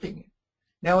starts helping you.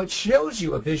 Now, it shows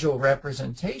you a visual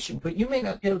representation, but you may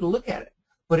not be able to look at it.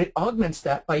 But it augments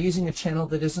that by using a channel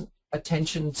that isn't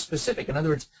attention specific. In other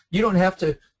words, you don't have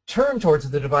to turn towards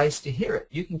the device to hear it.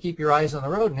 You can keep your eyes on the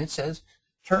road, and it says,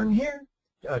 turn here,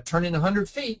 turn in 100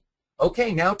 feet.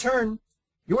 Okay, now turn.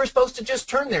 You were supposed to just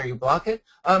turn there, you block it.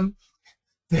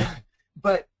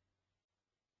 But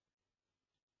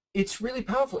it's really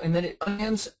powerful, and then it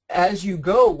understands as you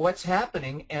go what's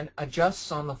happening and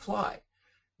adjusts on the fly.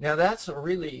 Now that's a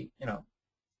really,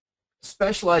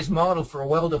 specialized model for a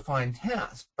well-defined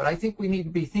task, but I think we need to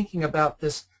be thinking about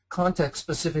this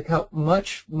context-specific help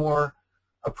much more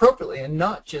appropriately, and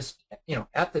not just,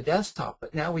 at the desktop,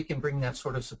 but now we can bring that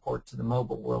sort of support to the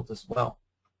mobile world as well.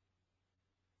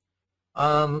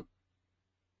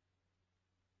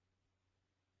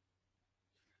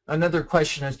 Another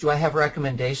question is, do I have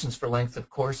recommendations for length of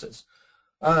courses?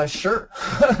 Sure.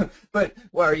 But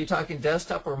are you talking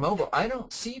desktop or mobile? I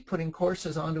don't see putting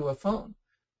courses onto a phone.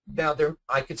 Now,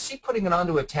 I could see putting it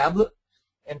onto a tablet,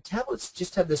 and tablets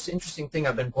just have this interesting thing.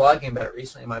 I've been blogging about it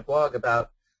recently in my blog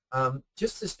about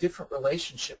just this different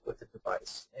relationship with the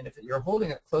device. And if you're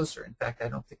holding it closer, in fact, I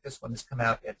don't think this one has come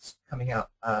out yet. It's coming out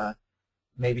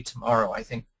maybe tomorrow, I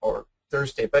think, or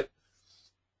Thursday. But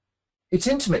it's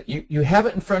intimate. You have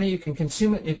it in front of you. You can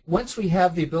consume it. Once we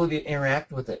have the ability to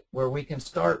interact with it, where we can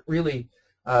start really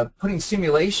putting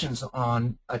simulations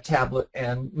on a tablet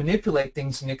and manipulate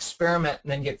things and experiment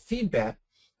and then get feedback,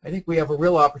 I think we have a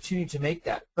real opportunity to make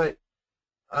that. But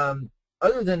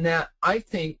other than that, I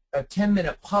think a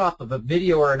 10-minute pop of a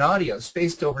video or an audio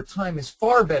spaced over time is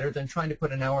far better than trying to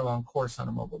put an hour-long course on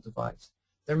a mobile device.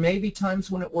 There may be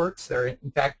times when it works. There are,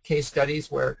 in fact, case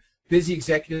studies where busy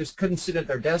executives couldn't sit at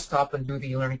their desktop and do the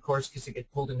e-learning course because they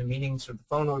get pulled into meetings or the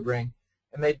phone would ring,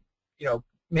 and they,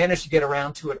 managed to get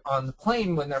around to it on the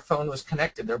plane when their phone was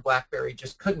connected. Their BlackBerry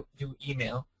just couldn't do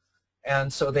email,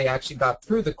 and so they actually got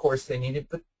through the course they needed.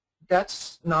 But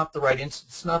that's not the right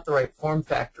instance. It's not the right form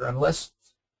factor, unless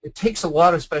it takes a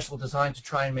lot of special design to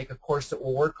try and make a course that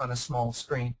will work on a small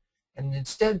screen. And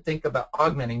instead, think about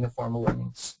augmenting the formal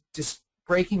learning. Just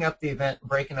breaking up the event and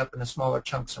breaking up into smaller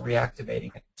chunks and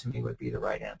reactivating it, to me, would be the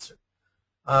right answer.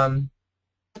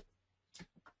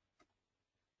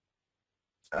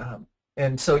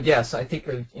 And so, yes, I think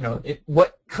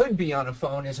what could be on a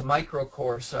phone is a micro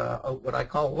course, what I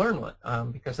call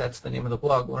LearnLit, because that's the name of the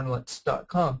blog,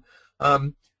 learnlits.com.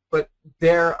 But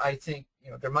there, I think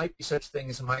there might be such thing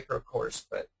as a micro course,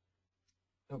 but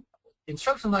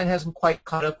instruction design hasn't quite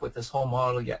caught up with this whole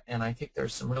model yet, and I think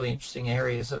there's some really interesting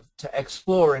areas to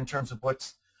explore in terms of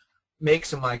what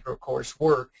makes a micro course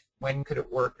work, when could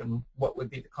it work, and what would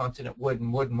be the content it would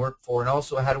and wouldn't work for, and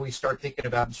also how do we start thinking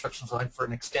about instruction design for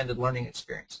an extended learning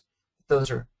experience.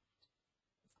 Those are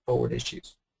forward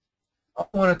issues. I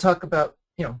want to talk about,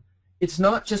 it's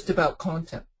not just about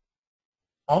content.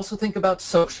 Also think about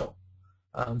social.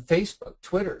 Facebook,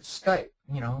 Twitter, Skype.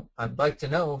 I'd like to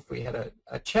know, if we had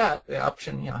a chat, the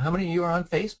option, how many of you are on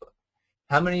Facebook?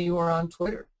 How many of you are on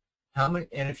Twitter? How many?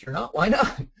 And if you're not, why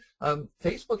not?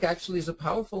 Facebook actually is a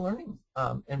powerful learning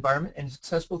environment, and it's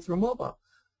accessible through mobile.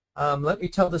 Let me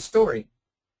tell the story.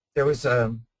 There was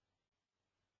and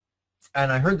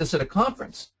I heard this at a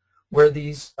conference, where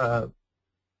these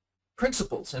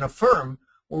principals in a firm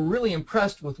were really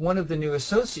impressed with one of the new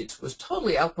associates who was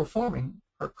totally outperforming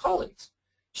her colleagues.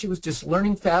 She was just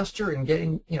learning faster and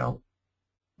getting,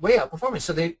 way outperforming.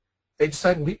 So they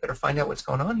decided, we better find out what's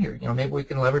going on here. Maybe we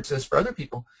can leverage this for other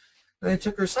people. And they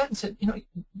took her aside and said,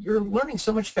 you're learning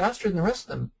so much faster than the rest of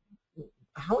them.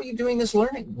 How are you doing this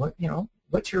learning?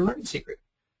 What's your learning secret?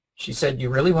 She said, you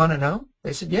really want to know?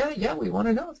 They said, yeah, we want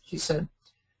to know. She said,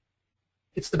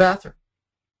 it's the bathroom.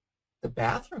 The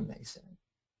bathroom, they said.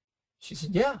 She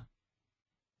said, yeah.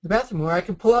 The bathroom, where I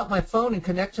can pull out my phone and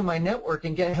connect to my network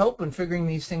and get help in figuring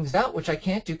these things out, which I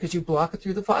can't do because you block it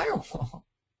through the firewall.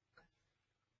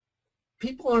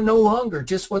 People are no longer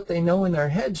just what they know in their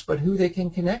heads, but who they can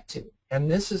connect to. And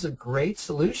this is a great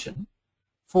solution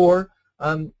for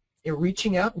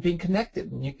reaching out and being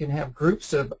connected. And you can have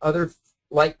groups of other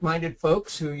like-minded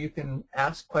folks who you can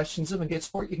ask questions of and get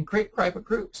support. You can create private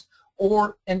groups.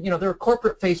 And there are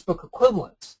corporate Facebook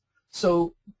equivalents.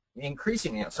 So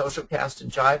increasing, SocialCast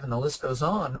and Jive and the list goes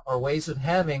on, are ways of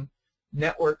having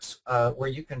networks where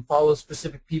you can follow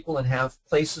specific people and have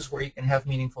places where you can have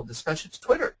meaningful discussions.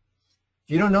 Twitter.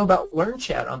 If you don't know about Learn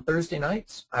Chat on Thursday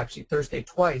nights, actually Thursday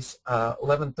twice,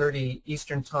 11:30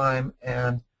 Eastern Time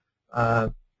and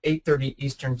 8:30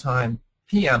 Eastern Time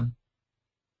p.m.,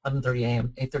 11:30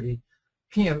 a.m., 8:30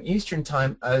 p.m. Eastern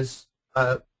Time, as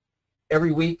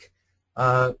every week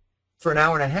for an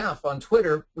hour and a half on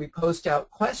Twitter, we post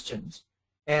out questions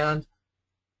and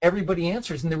everybody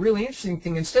answers. And the really interesting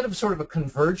thing, instead of sort of a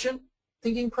convergent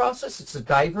thinking process, it's a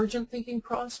divergent thinking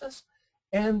process.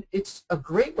 And it's a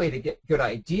great way to get good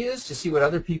ideas, to see what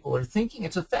other people are thinking.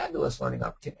 It's a fabulous learning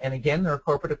opportunity. And again, there are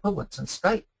corporate equivalents. And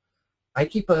Skype. I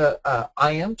keep a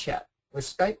IM chat with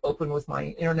Skype open with my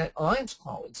Internet Alliance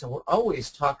colleagues, and we're always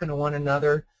talking to one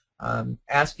another,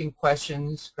 asking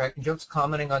questions, cracking jokes,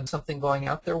 commenting on something going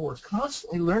out there. We're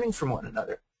constantly learning from one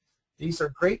another. These are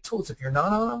great tools. If you're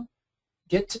not on them,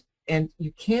 and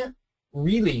you can't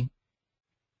really,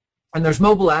 and there's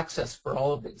mobile access for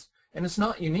all of these, and it's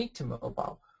not unique to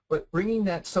mobile, but bringing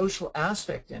that social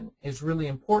aspect in is really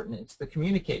important. It's the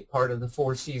communicate part of the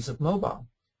 4 C's of mobile.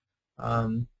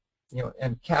 And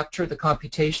capture the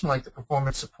computation, like the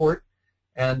performance support,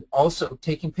 and also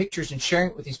taking pictures and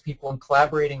sharing it with these people and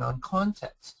collaborating on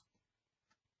context.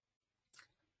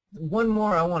 One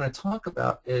more I want to talk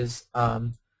about is,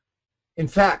 in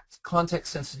fact,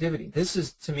 context sensitivity. This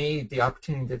is, to me, the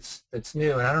opportunity that's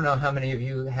new, and I don't know how many of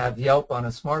you have Yelp on a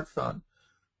smartphone,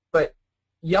 but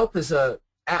Yelp is an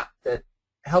app that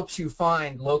helps you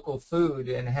find local food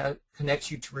and connects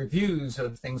you to reviews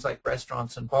of things like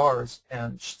restaurants and bars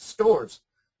and stores.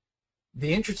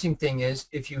 The interesting thing is,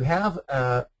 if you have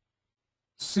a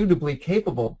suitably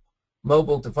capable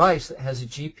mobile device that has a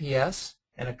GPS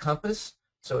and a compass,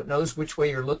 so it knows which way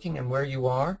you're looking and where you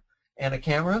are, and a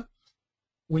camera,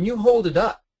 when you hold it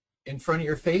up in front of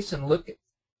your face and look,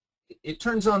 it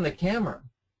turns on the camera.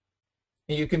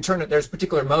 You can turn it, there's a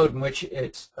particular mode in which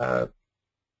it's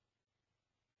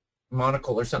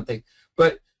monocle or something,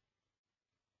 but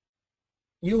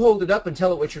you hold it up and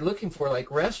tell it what you're looking for, like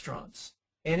restaurants,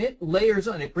 and it layers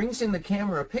on, it brings in the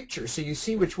camera picture so you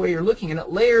see which way you're looking, and it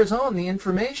layers on the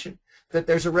information that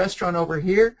there's a restaurant over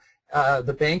here,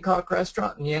 the Bangkok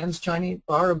restaurant and Yan's Chinese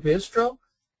Bar and Bistro,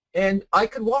 and I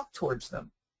could walk towards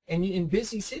them. And in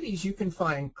busy cities you can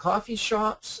find coffee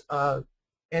shops,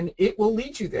 and it will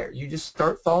lead you there. You just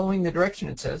start following the direction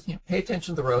it says. Pay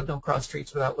attention to the road, don't cross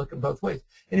streets without looking both ways.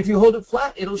 And if you hold it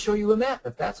flat, it'll show you a map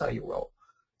if that's how you roll.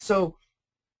 So,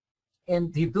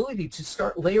 and the ability to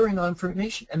start layering on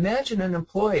information. Imagine an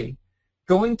employee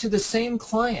going to the same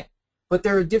client, but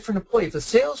they're a different employee. If a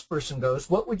salesperson goes,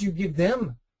 what would you give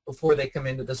them before they come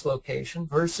into this location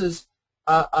versus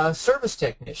a service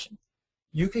technician?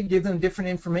 You could give them different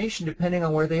information depending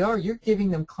on where they are. You're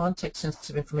giving them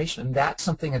context-sensitive information, and that's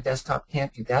something a desktop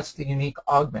can't do. That's the unique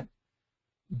augment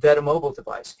that a mobile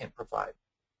device can provide.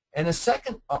 And a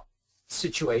second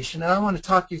situation, and I want to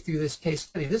talk you through this case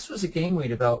study. This was a game we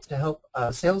developed to help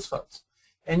sales folks.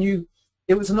 And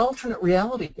it was an alternate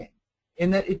reality game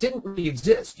in that it didn't really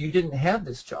exist. You didn't have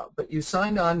this job, but you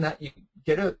signed on that you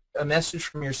get a message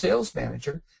from your sales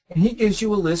manager, and he gives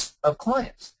you a list of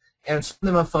clients. And some of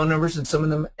them have phone numbers, and some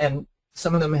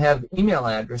of them have email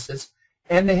addresses,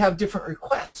 and they have different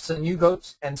requests. And you go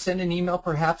and send an email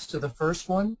perhaps to the first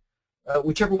one,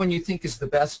 whichever one you think is the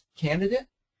best candidate,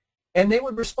 and they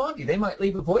would respond to you. They might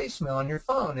leave a voicemail on your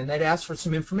phone, and they'd ask for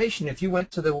some information. If you went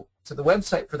to the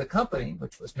website for the company,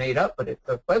 which was made up, but if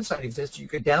the website exists, you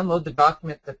could download the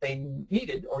document that they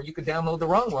needed, or you could download the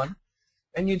wrong one,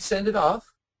 and you'd send it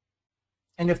off.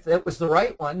 And if that was the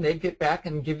right one, they'd get back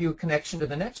and give you a connection to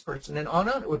the next person, and on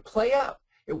it would play out.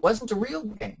 It wasn't a real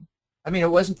game. I mean, it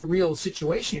wasn't the real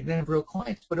situation. You didn't have real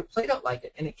clients, but it played out like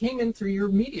it. And it came in through your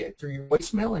media, through your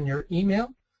voicemail and your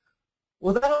email.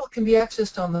 Well, that all can be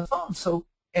accessed on the phone. So,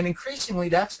 and increasingly,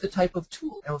 that's the type of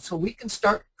tool. And so we can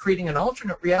start creating an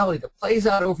alternate reality that plays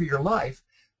out over your life,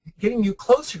 getting you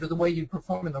closer to the way you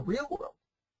perform in the real world,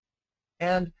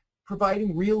 and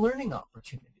providing real learning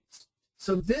opportunities.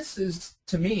 So this is,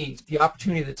 to me, the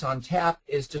opportunity that's on tap,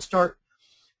 is to start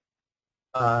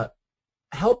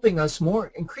helping us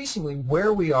more increasingly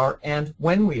where we are and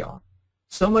when we are.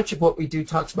 So much of what we do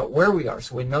talks about where we are,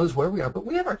 so we knows where we are, but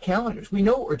we have our calendars. We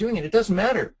know what we're doing, and it doesn't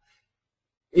matter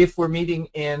if we're meeting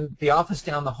in the office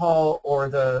down the hall or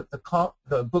the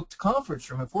booked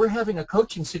conference room. If we're having a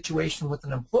coaching situation with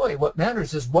an employee, what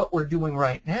matters is what we're doing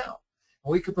right now.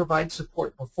 We could provide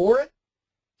support before it.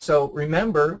 So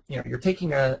remember, you're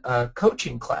taking a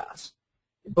coaching class.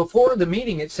 Before the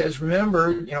meeting, it says,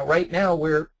 remember, right now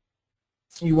what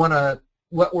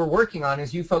we're working on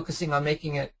is you focusing on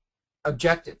making it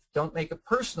objective. Don't make it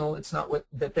personal. It's not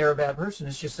that they're a bad person.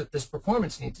 It's just that this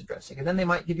performance needs addressing. And then they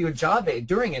might give you a job aid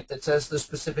during it that says the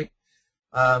specific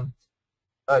a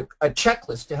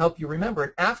checklist to help you remember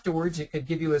it. Afterwards, it could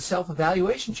give you a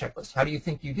self-evaluation checklist. How do you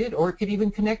think you did? Or it could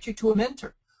even connect you to a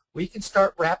mentor. We can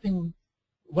start wrapping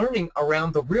learning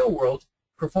around the real world,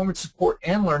 performance support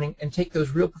and learning, and take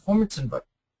those real performance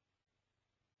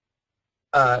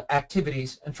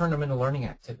activities and turn them into learning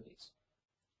activities.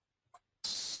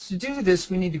 To do this,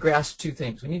 we need to grasp two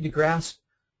things. We need to grasp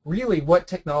really what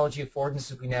technology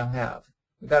affordances we now have.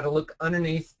 We've got to look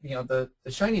underneath the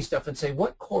shiny stuff and say,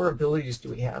 what core abilities do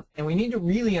we have? And we need to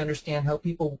really understand how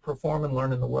people perform and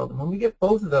learn in the world. And when we get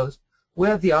both of those, we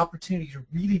have the opportunity to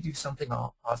really do something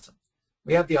awesome.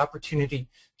 We have the opportunity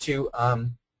to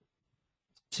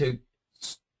to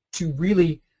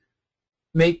really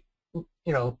make,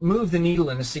 move the needle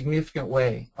in a significant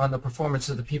way on the performance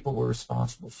of the people we're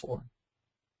responsible for.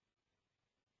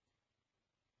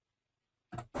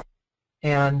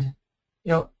 And,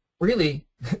 really,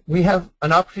 we have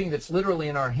an opportunity that's literally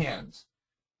in our hands.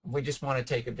 We just want to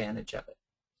take advantage of it.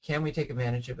 Can we take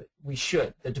advantage of it? We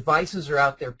should. The devices are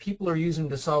out there. People are using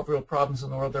them to solve real problems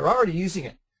in the world. They're already using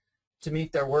it to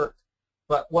meet their work.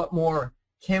 But what more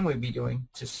can we be doing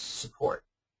to support?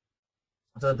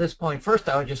 So at this point, first,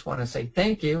 I would just want to say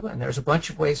thank you. And there's a bunch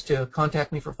of ways to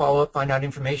contact me for follow-up, find out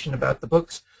information about the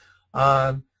books.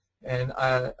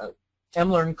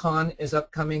 mLearnCon is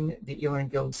upcoming. The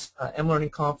eLearning Guild's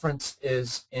mLearning Conference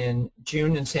is in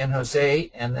June in San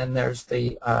Jose. And then there's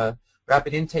the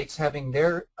Rapid Intakes having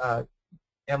their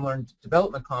mLearn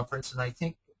Development Conference. And I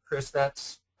think, Chris,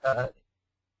 that's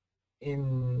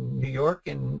in New York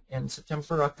in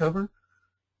September, October,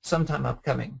 sometime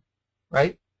upcoming,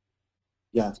 right?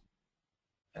 Yeah.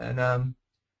 And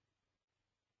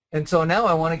so now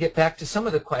I want to get back to some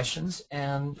of the questions.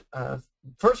 And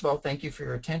first of all, thank you for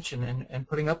your attention and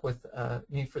putting up with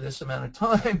me for this amount of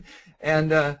time.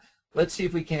 And let's see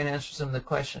if we can answer some of the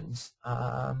questions.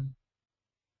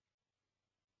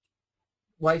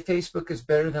 Why Facebook is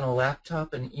better than a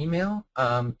laptop and email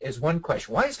is one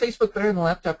question. Why is Facebook better than a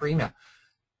laptop or email?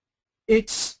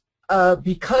 It's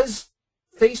because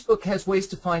Facebook has ways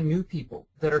to find new people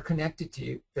that are connected to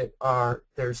you,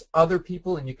 there's other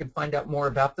people and you can find out more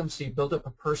about them, so you build up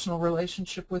a personal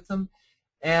relationship with them.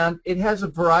 And it has a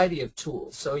variety of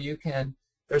tools. So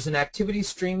there's an activity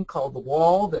stream called The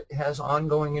Wall that has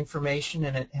ongoing information,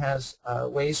 and it has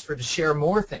ways to share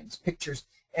more things, pictures.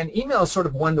 And email is sort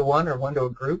of one-to-one or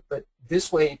one-to-a-group, but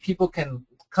this way people can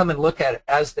come and look at it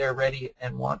as they're ready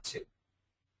and want to.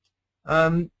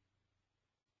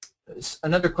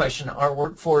 Another question, our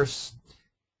workforce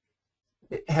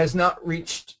has not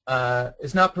reached,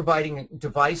 is not providing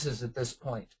devices at this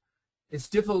point. It's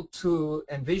difficult to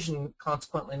envision,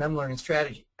 consequently, an mLearning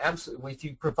strategy. Absolutely. If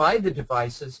you provide the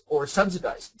devices or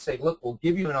subsidize them, say, look, we'll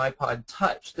give you an iPod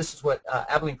Touch. This is what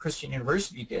Abilene Christian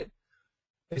University did.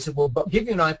 They said, we'll give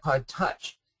you an iPod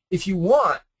Touch. If you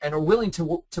want and are willing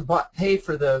to pay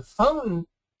for the phone,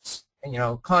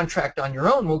 contract on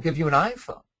your own, we'll give you an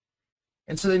iPhone.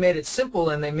 And so they made it simple,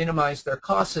 and they minimized their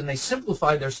costs, and they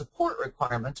simplified their support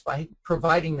requirements by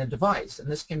providing the device.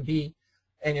 And this can be,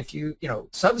 and if you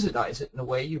subsidize it in a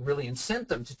way, you really incent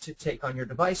them to take on your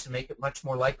device and make it much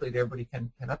more likely that everybody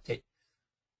can uptake.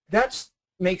 That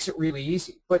makes it really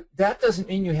easy. But that doesn't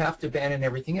mean you have to abandon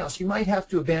everything else. You might have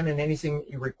to abandon anything that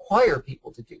you require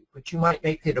people to do, but you might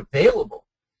make it available.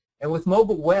 And with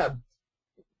mobile web,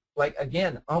 like,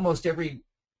 again, almost every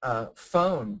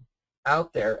phone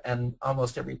out there and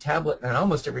almost every tablet and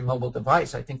almost every mobile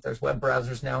device, I think there's web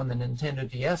browsers now in the Nintendo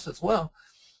DS as well,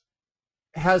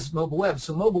 has mobile web.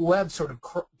 So mobile web sort of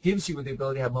gives you the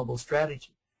ability to have mobile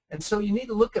strategy. And so you need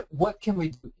to look at what can we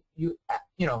do.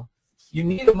 You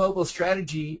need a mobile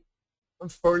strategy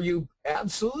for you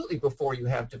absolutely before you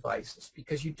have devices,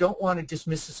 because you don't want to just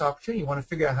miss this opportunity. You want to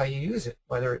figure out how you use it,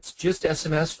 whether it's just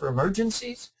SMS for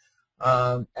emergencies,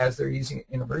 as they're using it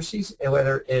in universities, and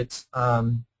whether it's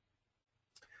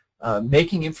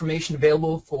making information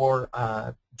available for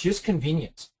just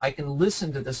convenience. I can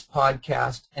listen to this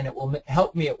podcast and it will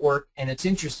help me at work, and it's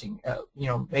interesting.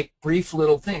 Make brief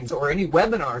little things, or any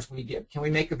webinars we give, can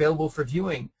we make available for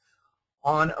viewing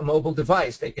on a mobile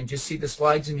device? They can just see the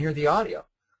slides and hear the audio.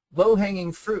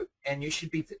 Low-hanging fruit, and you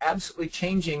should be absolutely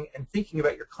changing and thinking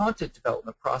about your content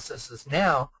development processes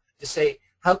now to say,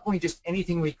 how can we just,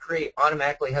 anything we create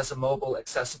automatically has a mobile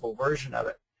accessible version of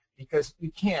it? Because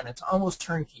you can. It's almost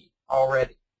turnkey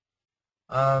already.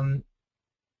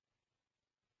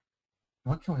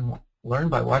 What can we learn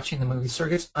by watching the movie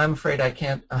Surrogates? I'm afraid I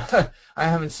can't. I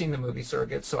haven't seen the movie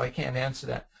Surrogates, so I can't answer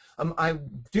that. I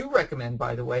do recommend,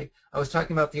 by the way, I was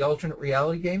talking about the alternate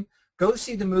reality game. Go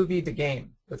see the movie The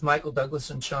Game with Michael Douglas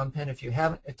and Sean Penn if you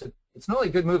haven't. It's not only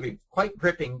a good movie, quite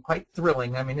gripping, quite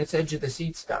thrilling. I mean, it's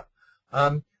edge-of-the-seat stuff.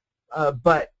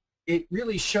 But it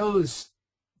really shows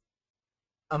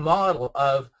a model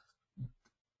of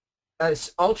an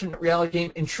alternate reality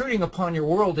game intruding upon your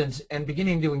world and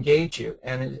beginning to engage you.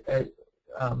 And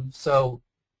so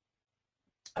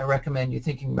I recommend you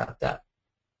thinking about that.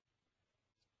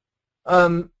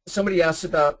 Somebody asked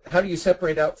about how do you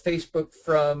separate out Facebook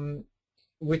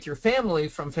with your family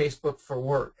from Facebook for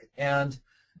work. And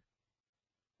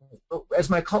as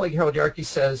my colleague Harold Yarkey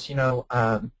says,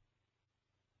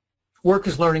 work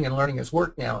is learning and learning is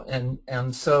work now.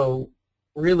 And so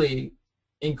really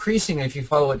increasingly, if you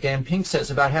follow what Dan Pink says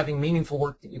about having meaningful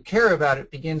work that you care about,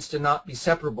 it begins to not be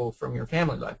separable from your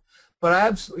family life. But I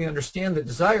absolutely understand the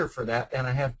desire for that, and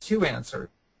I have two answers.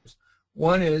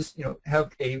 One is,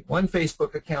 have one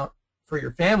Facebook account for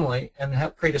your family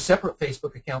and create a separate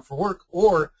Facebook account for work,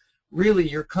 or really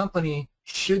your company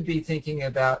should be thinking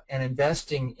about and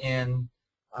investing in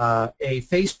a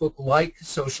Facebook-like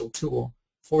social tool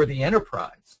for the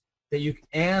enterprise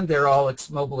and they're all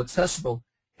mobile accessible.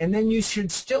 And then you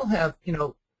should still have,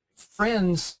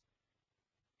 friends.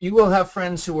 You will have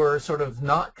friends who are sort of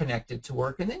not connected to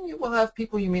work, and then you will have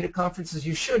people you meet at conferences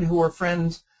who are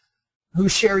friends who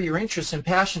share your interests and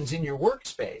passions in your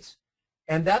workspace.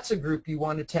 And that's a group you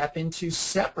want to tap into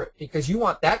separate, because you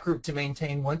want that group to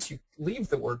maintain once you leave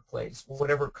the workplace,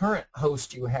 whatever current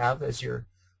host you have as your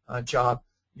job.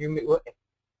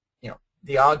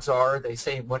 The odds are, they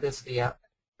say, what is the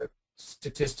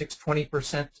statistics,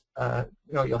 20%,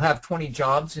 you'll have 20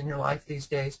 jobs in your life these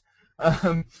days.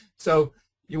 So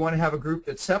you want to have a group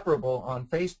that's separable on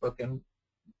Facebook, and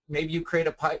maybe you create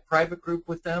a private group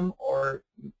with them, or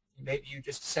maybe you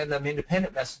just send them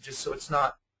independent messages so it's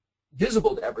not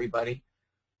visible to everybody.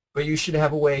 But you should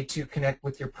have a way to connect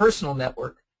with your personal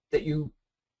network that you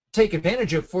take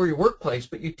advantage of for your workplace,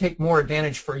 but you take more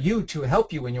advantage for you to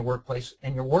help you in your workplace,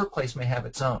 and your workplace may have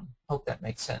its own. Hope that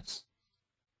makes sense.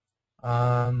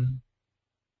 Another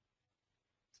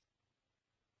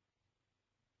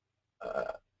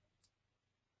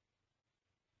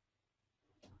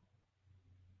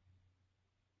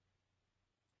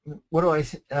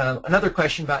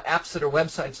question about apps that are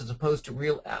websites as opposed to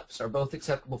real apps. Are both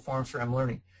acceptable forms for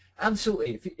mLearning?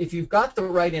 Absolutely. If you've got the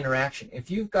right interaction, if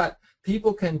you've got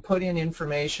people can put in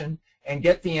information and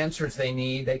get the answers they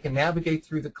need, they can navigate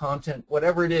through the content,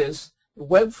 whatever it is, the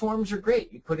web forms are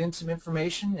great. You put in some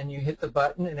information and you hit the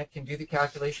button and it can do the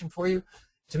calculation for you.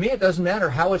 To me, it doesn't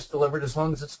matter how it's delivered as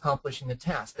long as it's accomplishing the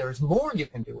task. There's more you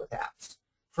can do with apps.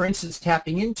 For instance,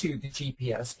 tapping into the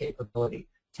GPS capability,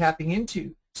 tapping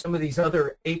into some of these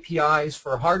other APIs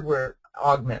for hardware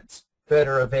augments that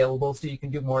are available so you can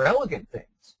do more elegant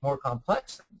things, more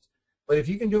complex things. But if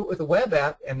you can do it with a web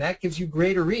app and that gives you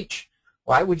greater reach,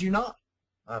 why would you not?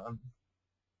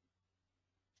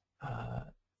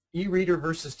 E-reader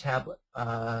versus tablet.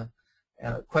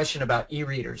 Question about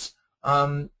e-readers.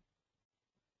 I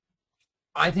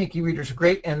think e-readers are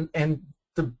great, and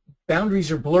the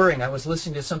boundaries are blurring. I was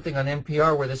listening to something on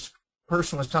NPR where this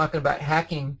person was talking about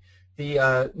hacking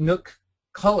the Nook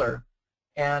color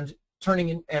and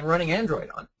running Android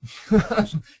on.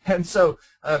 And so,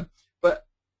 but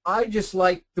I just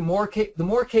like the more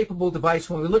capable device.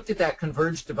 When we looked at that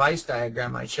converged device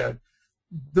diagram I showed,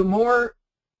 the more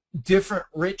different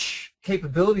rich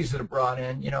capabilities that are brought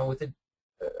in. With an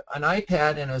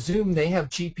iPad and a Zoom, they have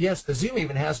GPS. The Zoom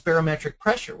even has barometric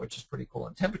pressure, which is pretty cool,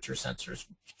 and temperature sensors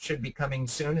should be coming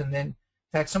soon. And then, in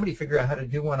fact, somebody figured out how to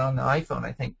do one on the iPhone,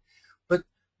 I think. But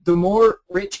the more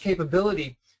rich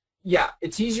capability, yeah,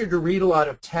 it's easier to read a lot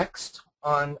of text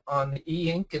on the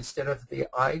e-ink instead of the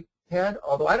iPad,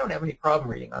 although I don't have any problem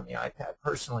reading on the iPad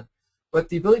personally. But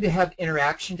the ability to have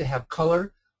interaction, to have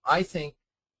color, I think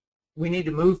we need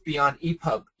to move beyond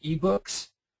EPUB, ebooks.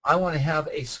 I want to have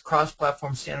a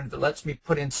cross-platform standard that lets me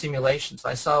put in simulations.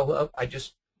 I saw the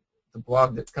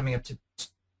blog that's coming up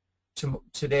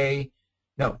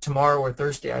tomorrow or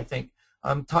Thursday, I think,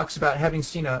 talks about having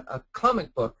seen a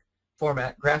comic book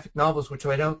format, graphic novels, which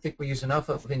I don't think we use enough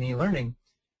of in e-learning,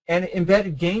 and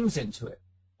embedded games into it.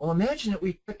 Well, imagine that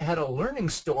we had a learning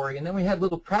story and then we had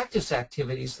little practice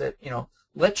activities that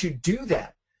let you do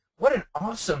that. What an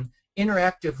awesome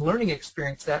interactive learning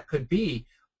experience that could be,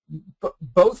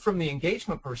 both from the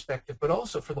engagement perspective but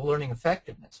also for the learning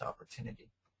effectiveness opportunity.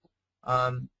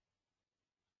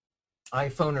 iPhone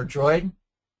or Droid,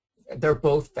 they're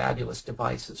both fabulous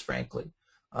devices, frankly.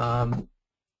 I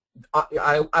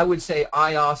would say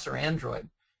iOS or Android.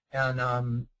 And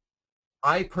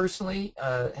I personally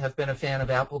have been a fan of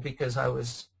Apple because I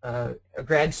was a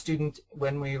grad student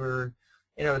when we were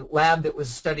in a lab that was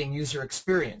studying user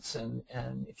experience. And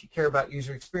if you care about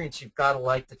user experience, you've got to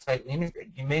like the tightly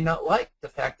integrated. You may not like the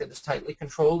fact that it's tightly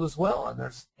controlled as well. And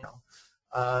there's,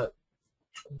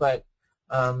 but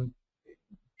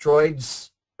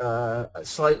Droid's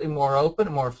slightly more open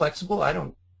and more flexible.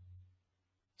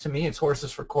 To me, it's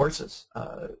horses for courses.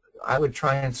 I would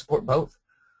try and support both.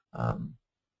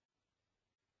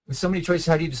 With so many choices,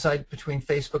 how do you decide between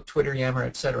Facebook, Twitter, Yammer,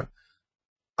 etc.?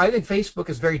 I think Facebook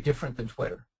is very different than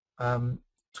Twitter.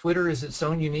 Twitter is its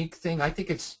own unique thing. I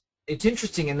think it's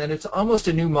interesting in that it's almost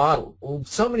a new model. Well,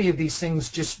 so many of these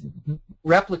things just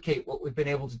replicate what we've been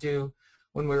able to do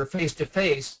when we were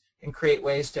face-to-face and create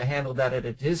ways to handle that at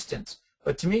a distance.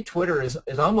 But to me, Twitter is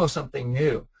almost something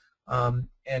new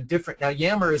and different. Now,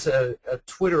 Yammer is a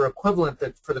Twitter equivalent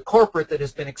that for the corporate that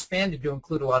has been expanded to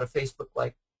include a lot of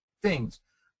Facebook-like things.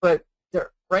 But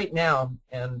right now,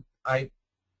 and I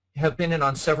have been in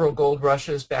on several gold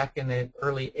rushes back in the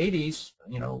early 80s,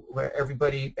 where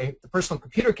the personal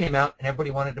computer came out and everybody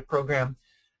wanted to program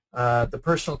the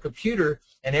personal computer,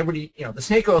 and everybody, the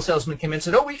snake oil salesman came in and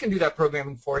said, oh, we can do that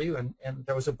programming for you, and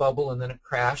there was a bubble, and then it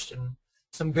crashed, and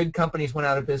some good companies went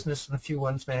out of business, and a few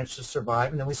ones managed to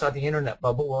survive, and then we saw the internet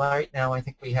bubble. Well, right now I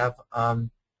think we have a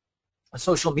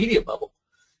social media bubble,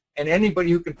 and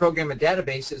anybody who can program a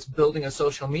database is building a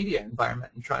social media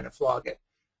environment and trying to flog it.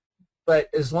 But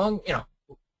as long,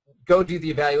 go do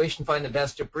the evaluation, find the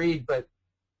best of breed, but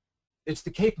it's the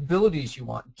capabilities you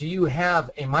want. Do you have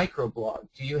a microblog?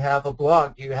 Do you have a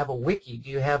blog? Do you have a wiki? Do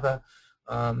you have a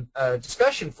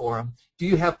discussion forum? Do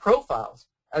you have profiles?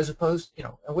 As opposed,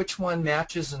 which one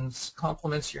matches and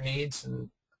complements your needs and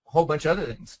a whole bunch of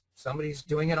other things. Somebody's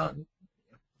doing it on,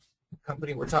 the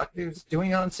company we're talking to is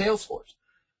doing it on Salesforce.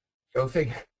 Go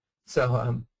figure.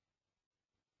 So,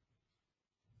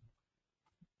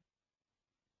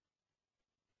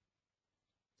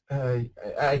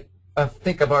 I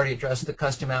think I've already addressed the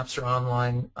custom apps or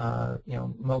online,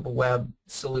 mobile web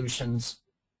solutions,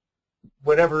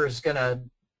 whatever is going to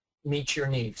meet your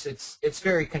needs. It's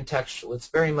very contextual. It's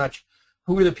very much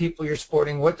who are the people you're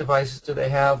supporting, what devices do they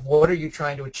have, what are you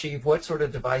trying to achieve, what sort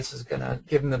of device is going to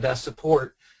give them the best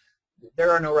support.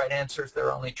 There are no right answers. There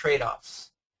are only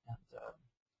trade-offs.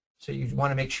 So you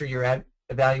want to make sure you're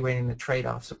evaluating the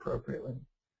trade-offs appropriately.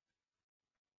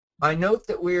 I note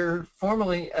that we're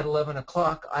formally at 11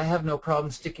 o'clock. I have no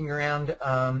problem sticking around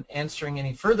answering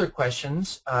any further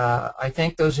questions. I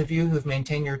thank those of you who have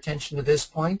maintained your attention to this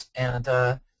point, and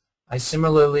I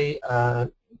similarly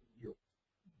you're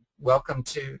welcome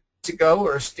to go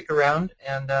or stick around,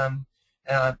 and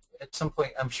at some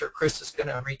point I'm sure Chris is going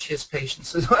to reach his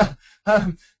patience as well.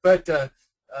 But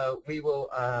we will.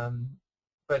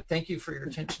 But thank you for your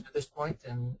attention to this point,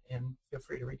 and feel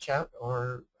free to reach out,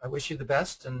 or I wish you the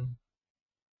best and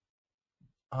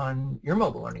on your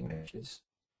mobile learning initiatives.